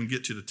before we even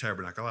get to the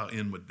tabernacle, I'll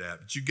end with that.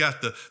 But you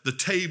got the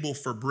table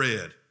for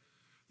bread.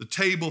 The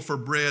table for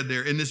bread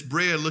there. And this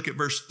bread, look at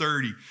verse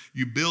 30.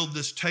 You build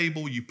this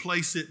table, you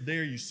place it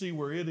there. You see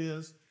where it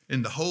is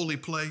in the holy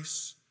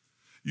place.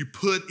 You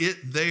put it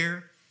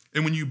there.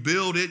 And when you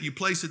build it, you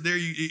place it there.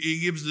 He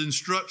gives the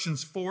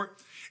instructions for it.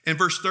 And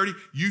verse 30,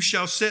 you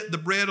shall set the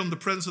bread on the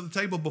presence of the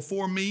table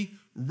before me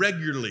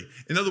regularly.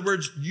 In other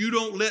words, you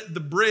don't let the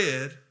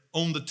bread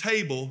on the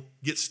table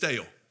get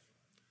stale.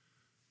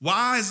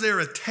 Why is there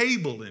a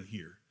table in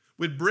here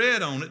with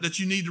bread on it that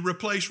you need to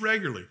replace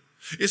regularly?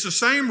 It's the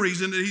same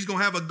reason that he's going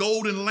to have a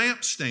golden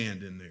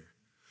lampstand in there,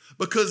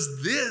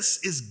 because this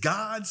is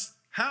God's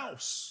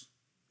house.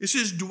 It's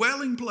his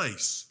dwelling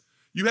place.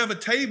 You have a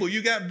table,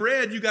 you got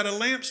bread, you got a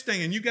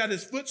lampstand, you got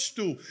his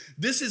footstool.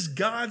 This is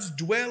God's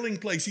dwelling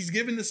place. He's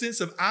given the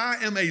sense of, I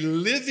am a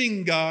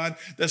living God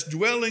that's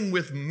dwelling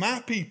with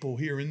my people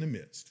here in the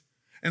midst.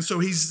 And so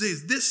he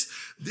says,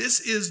 this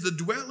is the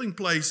dwelling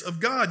place of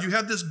God. You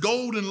have this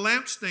golden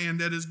lampstand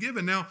that is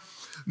given. Now,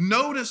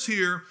 notice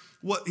here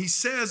what he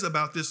says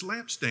about this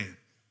lampstand.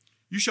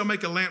 You shall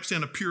make a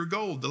lampstand of pure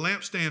gold. The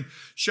lampstand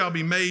shall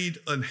be made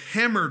an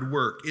hammered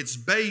work. Its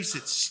base,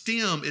 its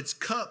stem, its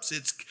cups,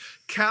 its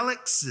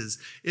calyxes,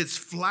 its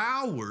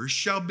flowers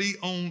shall be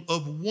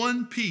of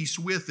one piece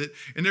with it.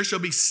 And there shall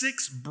be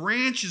 6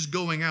 branches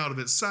going out of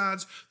its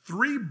sides,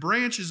 3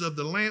 branches of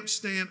the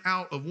lampstand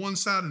out of one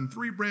side, and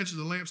 3 branches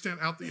of the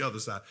lampstand out the other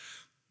side.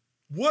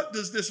 What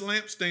does this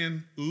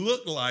lampstand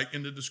look like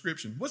in the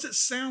description? What's it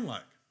sound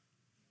like?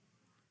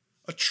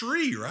 A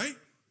tree, right?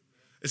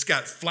 It's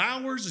got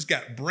flowers, it's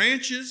got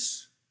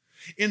branches.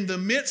 In the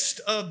midst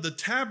of the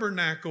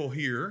tabernacle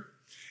here,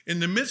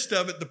 in the midst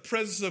of it, the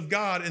presence of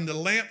God and the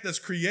lamp that's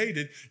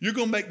created, you're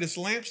going to make this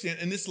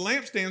lampstand, and this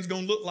lampstand is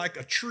going to look like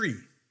a tree.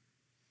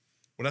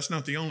 Well, that's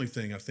not the only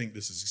thing I think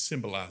this is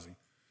symbolizing.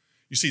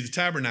 You see, the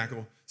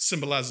tabernacle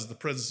symbolizes the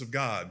presence of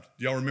God.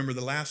 Do y'all remember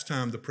the last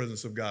time the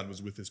presence of God was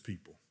with his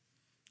people?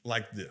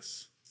 Like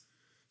this.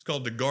 It's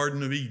called the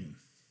Garden of Eden.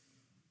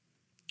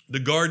 The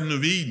Garden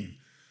of Eden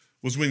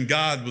was when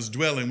God was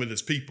dwelling with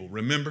his people.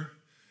 Remember?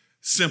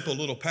 Simple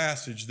little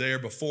passage there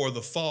before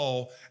the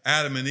fall.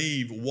 Adam and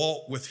Eve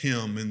walked with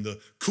him in the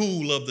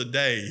cool of the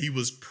day. He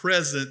was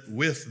present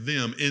with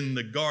them in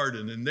the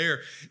garden. And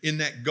there in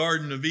that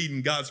Garden of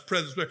Eden, God's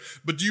presence was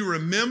there. But do you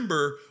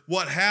remember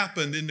what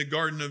happened in the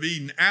Garden of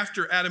Eden?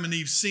 After Adam and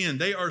Eve sinned,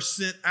 they are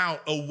sent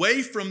out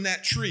away from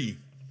that tree.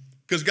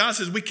 Because God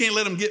says, we can't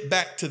let them get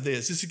back to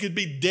this. This could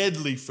be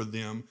deadly for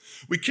them.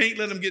 We can't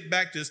let them get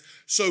back to this.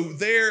 So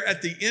there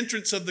at the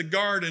entrance of the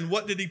garden,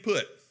 what did he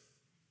put?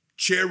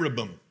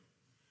 Cherubim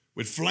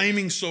with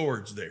flaming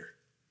swords there.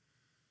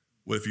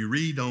 Well, if you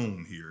read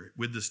on here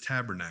with this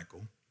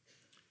tabernacle,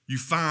 you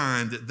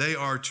find that they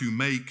are to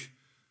make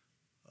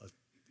a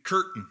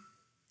curtain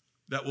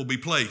that will be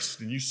placed.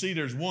 And you see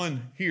there's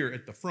one here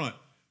at the front.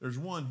 There's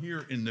one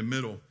here in the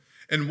middle.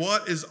 And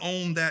what is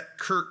on that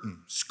curtain?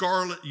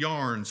 Scarlet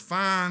yarns,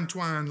 fine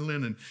twined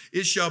linen.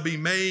 It shall be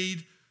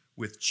made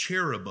with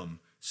cherubim,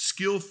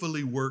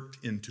 skillfully worked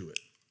into it.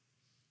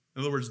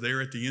 In other words, there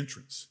at the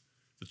entrance,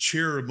 the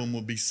cherubim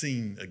will be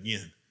seen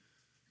again,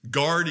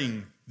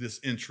 guarding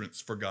this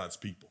entrance for God's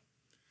people.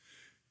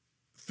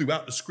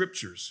 Throughout the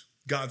scriptures,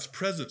 God's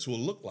presence will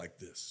look like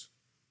this.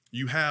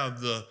 You have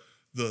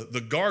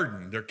the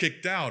garden, they're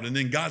kicked out, and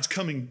then God's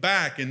coming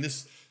back, and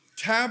this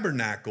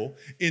tabernacle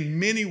in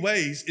many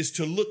ways is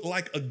to look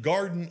like a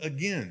garden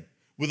again,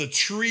 with a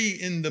tree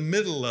in the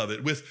middle of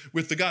it,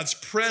 with the God's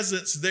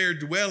presence there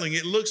dwelling.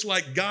 It looks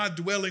like God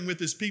dwelling with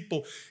his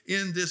people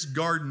in this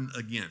garden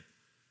again.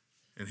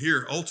 And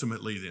here,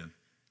 ultimately then,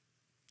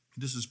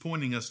 this is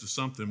pointing us to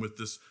something with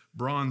this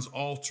bronze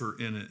altar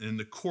in it, in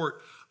the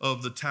court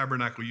of the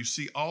tabernacle. You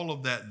see all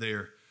of that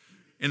there.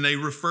 And they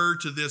refer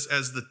to this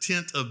as the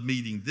tent of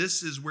meeting.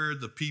 This is where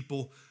the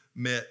people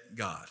met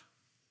God.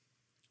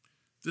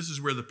 This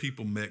is where the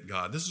people met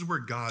God. This is where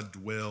God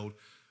dwelled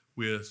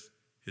with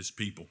his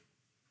people.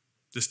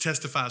 This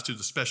testifies to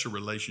the special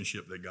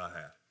relationship that God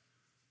had,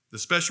 the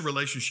special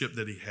relationship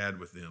that he had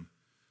with them.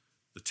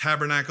 The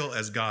tabernacle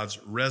as God's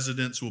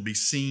residence will be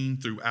seen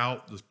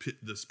throughout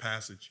this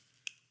passage.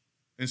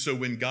 And so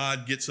when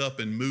God gets up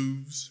and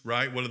moves,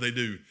 right, what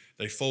do?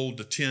 They fold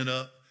the tent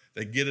up,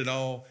 they get it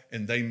all,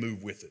 and they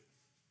move with it.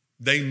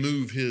 They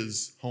move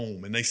his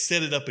home, and they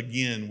set it up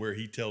again where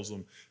he tells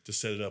them to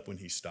set it up when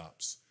he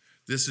stops.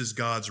 This is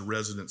God's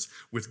residence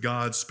with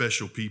God's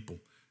special people.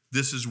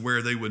 This is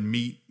where they would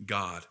meet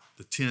God,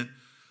 the tent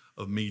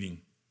of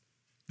meeting.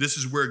 This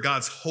is where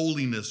God's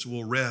holiness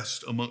will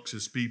rest amongst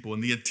his people,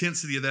 and the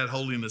intensity of that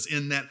holiness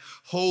in that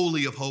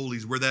holy of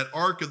holies, where that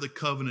ark of the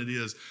covenant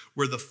is,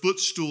 where the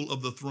footstool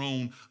of the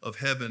throne of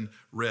heaven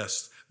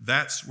rests.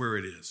 That's where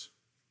it is.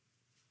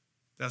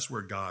 That's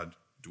where God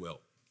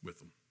dwelt with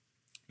them.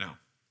 Now,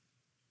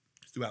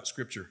 throughout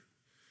Scripture,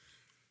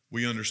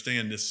 we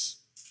understand this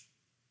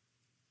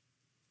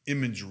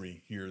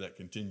imagery here that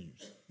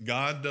continues.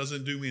 God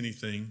doesn't do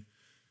anything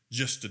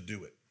just to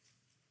do it.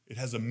 It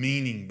has a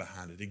meaning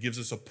behind it. It gives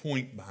us a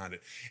point behind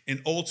it.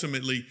 And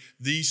ultimately,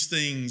 these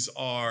things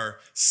are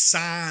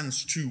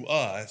signs to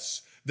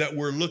us that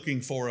we're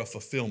looking for a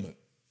fulfillment.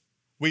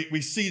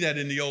 We see that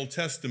in the Old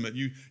Testament.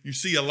 You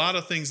see a lot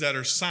of things that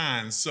are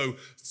signs. So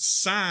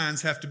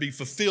signs have to be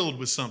fulfilled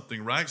with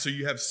something, right? So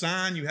you have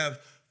sign, you have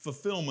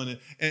fulfillment.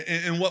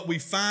 And what we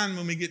find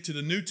when we get to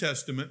the New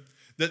Testament,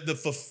 that the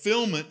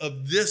fulfillment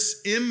of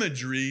this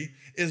imagery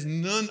is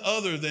none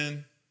other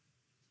than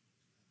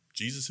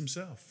Jesus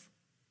himself.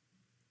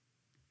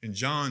 In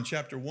John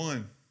chapter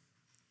 1,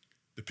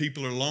 the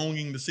people are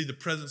longing to see the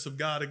presence of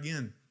God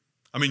again.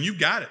 I mean, you've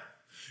got it.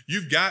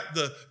 You've got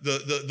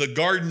the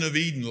Garden of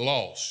Eden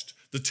lost,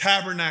 the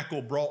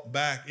tabernacle brought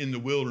back in the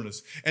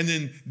wilderness. And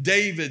then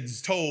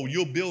David's told,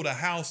 you'll build a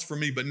house for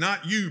me, but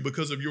not you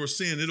because of your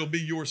sin. It'll be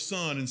your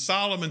son. And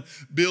Solomon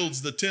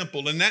builds the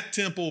temple, and that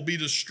temple will be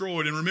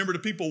destroyed. And remember, the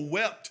people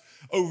wept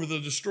over the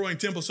destroying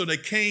temple. So they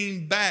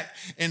came back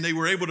and they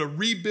were able to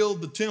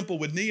rebuild the temple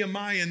with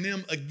Nehemiah and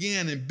them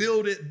again and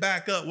build it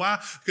back up. Why?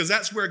 Because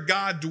that's where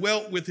God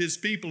dwelt with his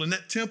people, and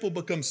that temple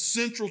becomes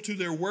central to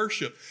their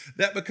worship.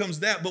 That becomes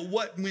that. But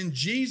when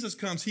Jesus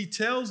comes, he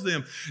tells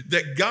them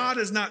that God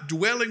is not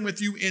dwelling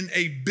with you in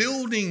a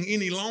building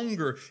any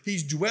longer.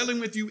 He's dwelling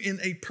with you in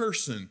a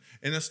person,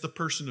 and that's the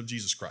person of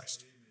Jesus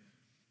Christ.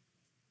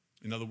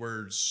 In other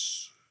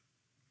words,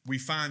 we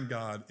find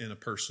God in a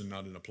person,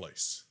 not in a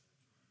place.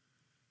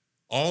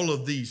 All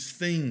of these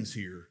things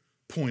here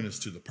point us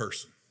to the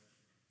person.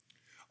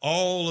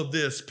 All of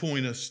this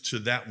point us to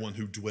that one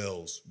who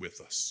dwells with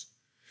us.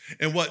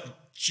 And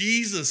what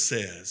Jesus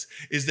says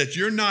is that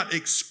you're not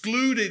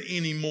excluded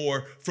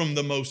anymore from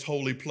the most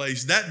holy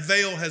place. That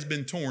veil has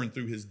been torn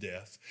through his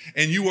death.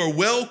 And you are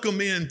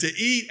welcome in to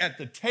eat at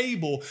the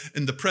table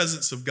in the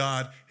presence of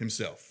God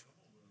himself.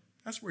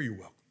 That's where you're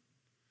welcome.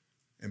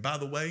 And by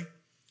the way,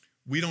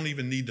 we don't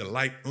even need the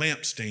light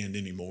lampstand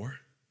anymore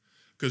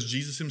because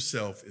Jesus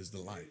himself is the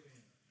light.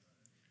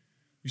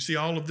 You see,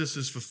 all of this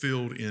is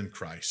fulfilled in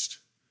Christ.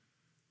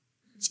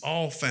 It's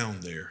all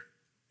found there.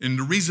 And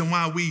the reason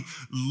why we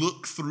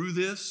look through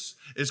this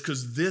is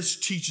because this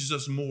teaches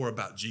us more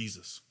about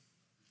Jesus.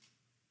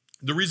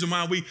 The reason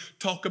why we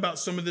talk about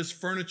some of this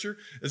furniture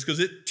is because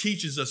it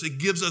teaches us, it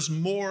gives us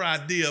more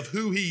idea of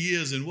who he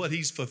is and what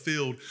he's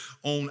fulfilled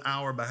on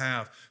our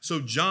behalf. So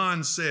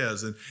John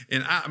says,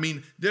 and I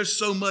mean, there's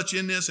so much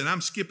in this, and I'm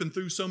skipping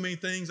through so many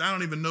things, I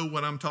don't even know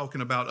what I'm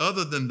talking about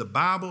other than the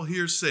Bible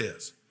here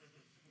says,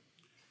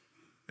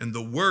 and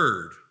the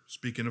Word,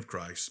 speaking of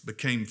Christ,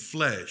 became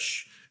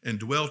flesh and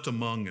dwelt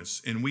among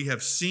us, and we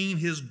have seen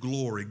his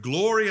glory,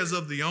 glory as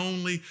of the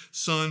only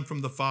Son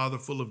from the Father,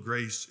 full of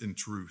grace and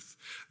truth.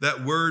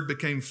 That word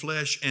became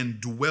flesh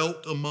and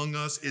dwelt among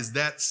us is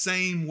that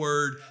same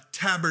word,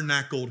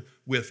 tabernacled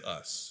with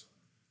us.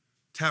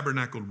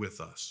 Tabernacled with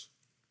us.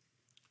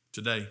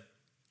 Today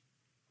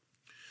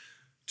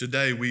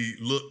we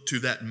look to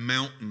that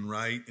mountain,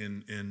 right,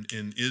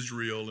 in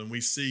Israel, and we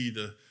see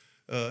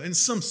in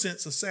some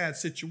sense, a sad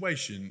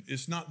situation.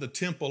 It's not the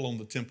temple on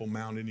the Temple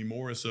Mount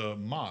anymore. It's a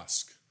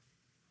mosque.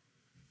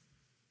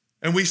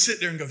 And we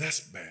sit there and go, that's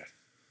bad.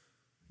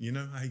 You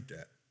know, I hate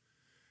that.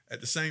 At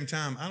the same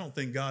time, I don't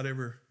think God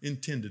ever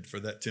intended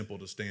for that temple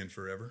to stand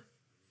forever.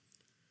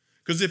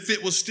 Because if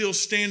it was still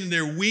standing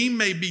there, we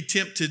may be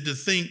tempted to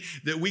think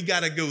that we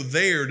got to go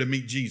there to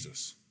meet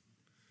Jesus.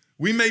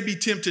 We may be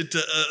tempted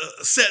to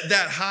set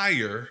that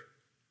higher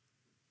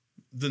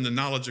than the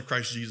knowledge of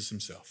Christ Jesus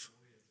himself.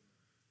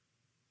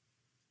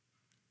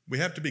 We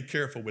have to be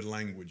careful with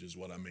language is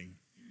what I mean.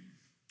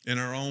 In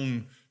our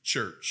own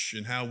church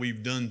and how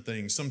we've done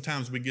things,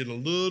 sometimes we get a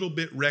little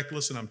bit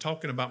reckless, and I'm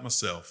talking about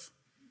myself.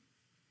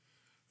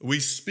 We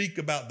speak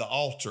about the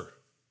altar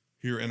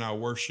here in our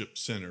worship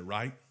center,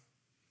 right?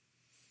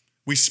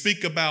 We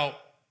speak about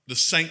the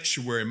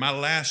sanctuary. My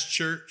last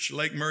church,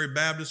 Lake Murray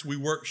Baptist, we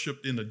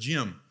worshiped in a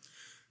gym.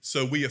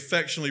 So we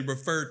affectionately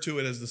refer to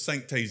it as the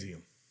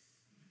Sanctasium.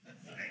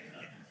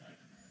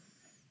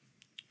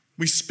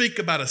 We speak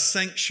about a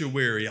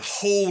sanctuary, a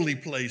holy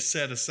place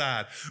set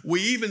aside.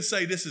 We even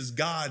say this is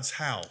God's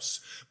house.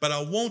 But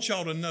I want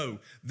y'all to know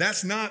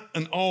that's not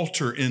an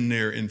altar in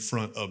there in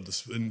front of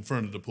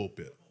the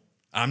pulpit.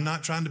 I'm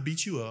not trying to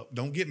beat you up.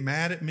 Don't get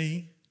mad at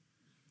me.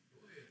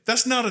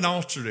 That's not an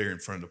altar there in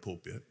front of the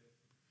pulpit.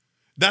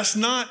 That's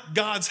not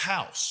God's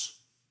house.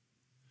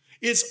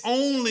 It's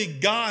only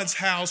God's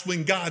house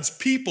when God's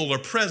people are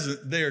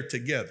present there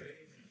together.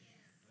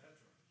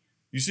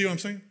 You see what I'm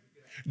saying?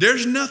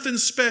 There's nothing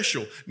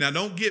special. Now,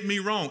 don't get me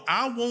wrong.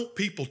 I want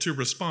people to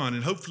respond.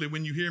 And hopefully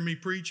when you hear me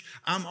preach,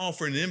 I'm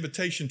offering an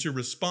invitation to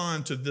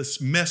respond to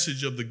this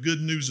message of the good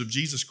news of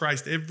Jesus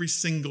Christ every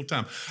single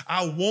time.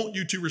 I want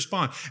you to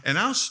respond. And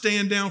I'll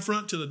stand down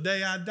front till the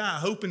day I die,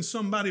 hoping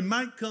somebody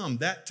might come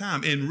that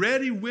time and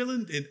ready,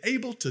 willing, and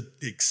able to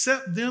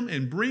accept them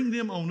and bring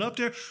them on up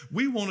there.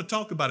 We want to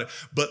talk about it.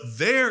 But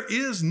there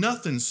is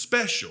nothing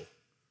special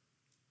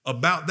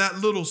about that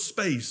little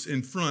space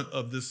in front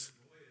of this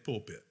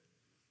pulpit.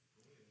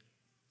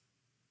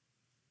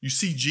 You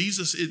see,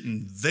 Jesus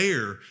isn't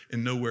there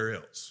and nowhere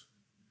else.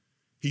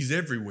 He's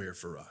everywhere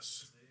for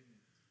us.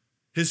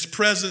 His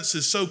presence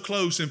is so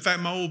close. In fact,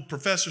 my old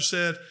professor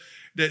said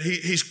that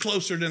he's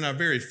closer than our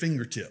very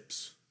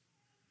fingertips.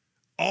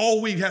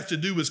 All we have to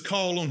do is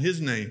call on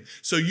his name.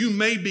 So you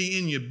may be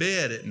in your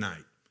bed at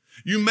night.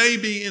 You may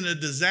be in a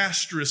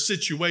disastrous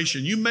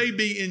situation. You may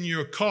be in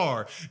your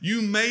car.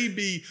 You may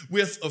be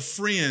with a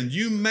friend.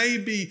 You may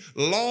be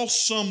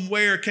lost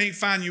somewhere, can't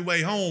find your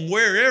way home.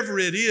 Wherever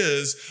it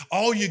is,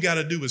 all you got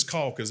to do is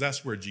call, because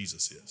that's where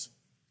Jesus is.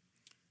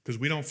 Because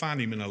we don't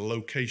find him in a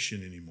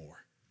location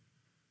anymore.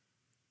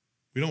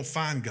 We don't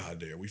find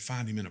God there. We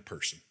find him in a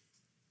person.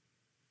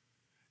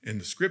 And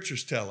the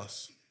scriptures tell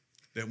us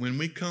that when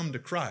we come to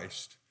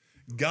Christ,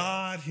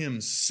 God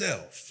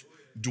himself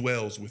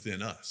dwells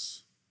within us.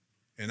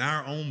 And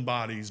our own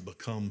bodies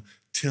become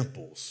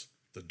temples,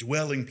 the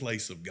dwelling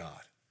place of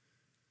God.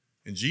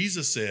 And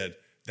Jesus said,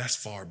 that's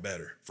far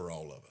better for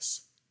all of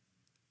us.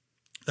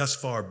 That's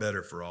far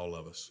better for all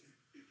of us.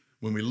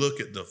 When we look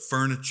at the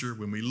furniture,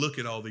 when we look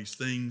at all these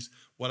things,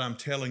 what I'm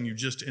telling you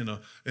just in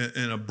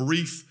a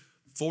brief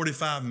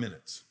 45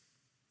 minutes,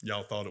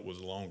 y'all thought it was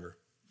longer.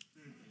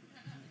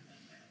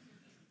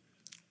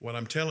 What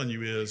I'm telling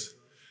you is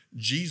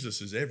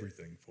Jesus is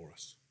everything for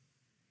us.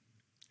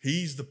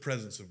 He's the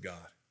presence of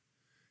God.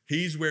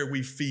 He's where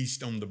we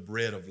feast on the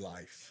bread of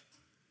life.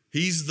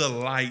 He's the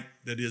light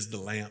that is the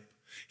lamp.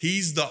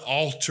 He's the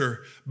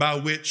altar by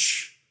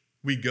which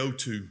we go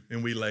to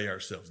and we lay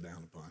ourselves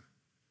down upon.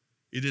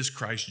 It is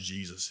Christ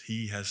Jesus.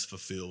 He has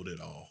fulfilled it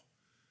all.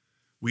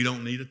 We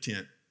don't need a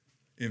tent.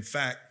 In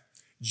fact,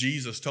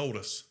 Jesus told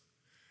us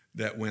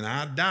that when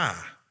I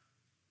die,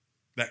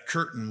 that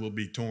curtain will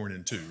be torn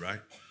in two,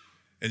 right?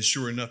 And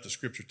sure enough, the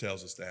scripture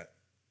tells us that.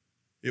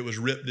 It was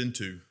ripped in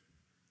two.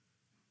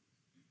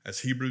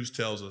 As Hebrews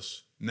tells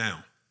us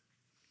now,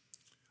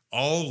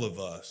 all of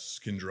us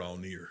can draw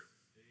near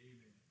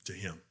to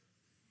him.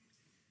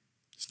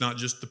 It's not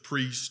just the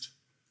priest.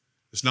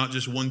 It's not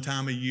just one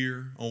time a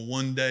year on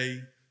one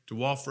day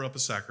to offer up a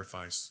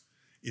sacrifice.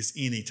 It's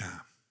any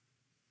time.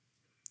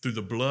 Through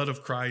the blood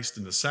of Christ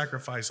and the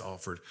sacrifice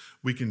offered,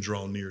 we can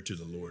draw near to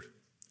the Lord.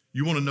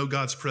 You want to know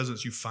God's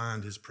presence? You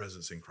find his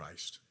presence in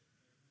Christ.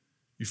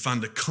 You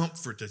find the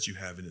comfort that you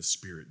have in his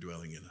Spirit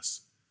dwelling in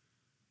us.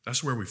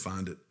 That's where we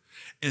find it.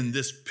 And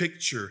this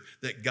picture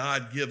that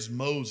God gives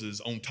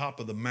Moses on top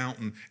of the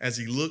mountain as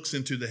he looks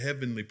into the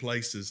heavenly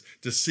places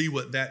to see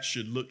what that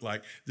should look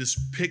like, this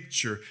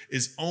picture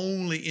is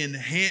only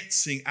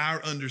enhancing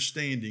our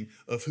understanding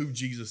of who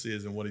Jesus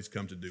is and what he's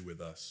come to do with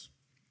us,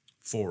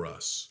 for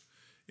us,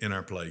 in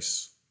our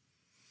place.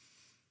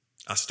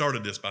 I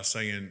started this by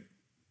saying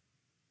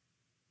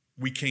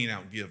we can't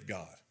outgive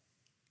God.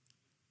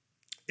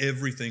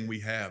 Everything we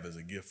have is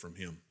a gift from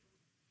him.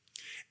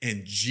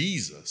 And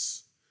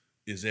Jesus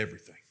is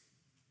everything.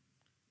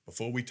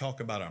 Before we talk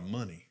about our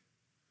money,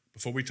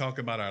 before we talk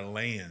about our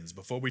lands,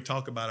 before we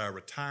talk about our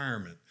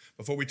retirement,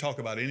 before we talk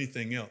about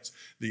anything else,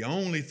 the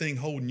only thing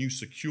holding you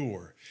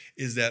secure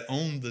is that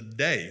on the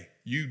day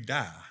you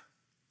die,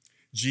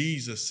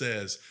 Jesus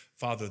says,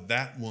 Father,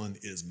 that one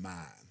is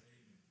mine.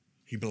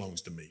 He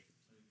belongs to me.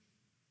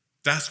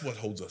 That's what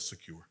holds us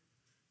secure.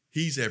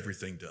 He's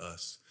everything to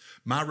us.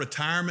 My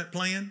retirement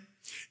plan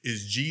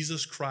is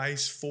Jesus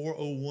Christ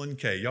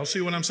 401k. Y'all see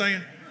what I'm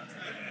saying?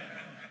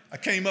 I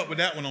came up with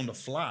that one on the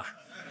fly.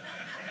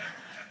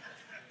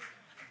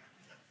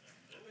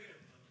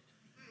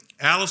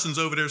 Allison's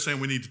over there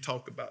saying we need to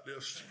talk about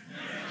this.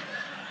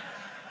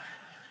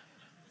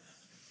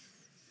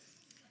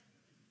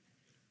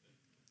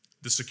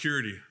 The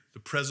security,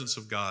 the presence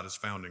of God is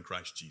found in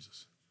Christ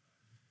Jesus.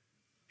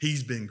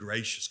 He's been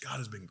gracious. God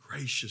has been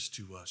gracious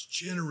to us,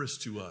 generous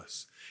to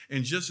us.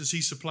 And just as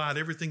he supplied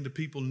everything the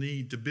people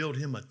need to build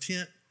him a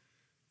tent,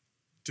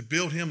 to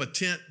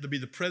be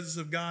the presence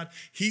of God,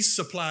 he's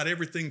supplied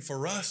everything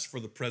for us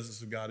for the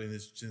presence of God in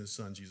his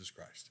son, Jesus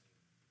Christ.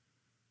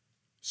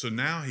 So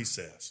now he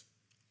says,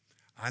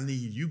 I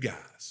need you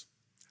guys.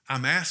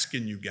 I'm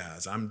asking you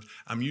guys. I'm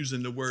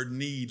using the word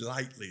need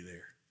lightly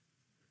there.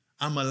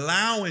 I'm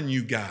allowing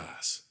you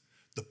guys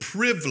the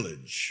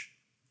privilege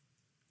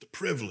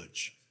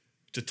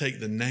to take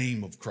the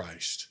name of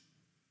Christ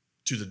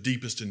to the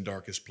deepest and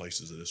darkest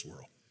places of this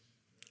world,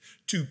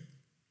 to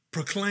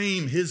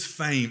proclaim his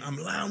fame. I'm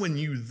allowing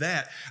you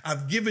that.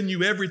 I've given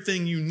you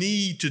everything you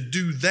need to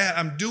do that.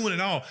 I'm doing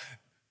it all.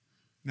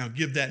 Now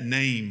give that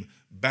name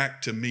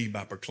back to me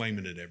by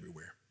proclaiming it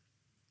everywhere.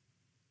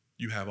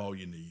 You have all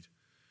you need.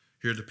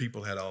 Here the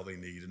people had all they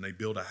need, and they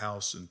built a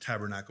house and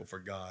tabernacle for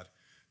God.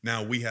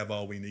 Now we have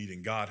all we need,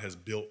 and God has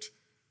built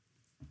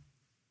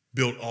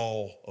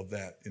all of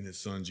that in his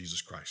son,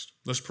 Jesus Christ.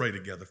 Let's pray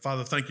together.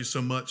 Father, thank you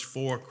so much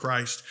for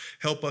Christ.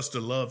 Help us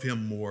to love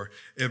him more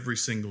every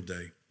single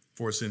day.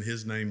 For it's in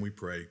his name we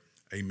pray.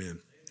 Amen.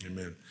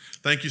 Amen.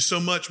 Thank you so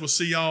much. We'll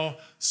see y'all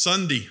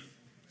Sunday.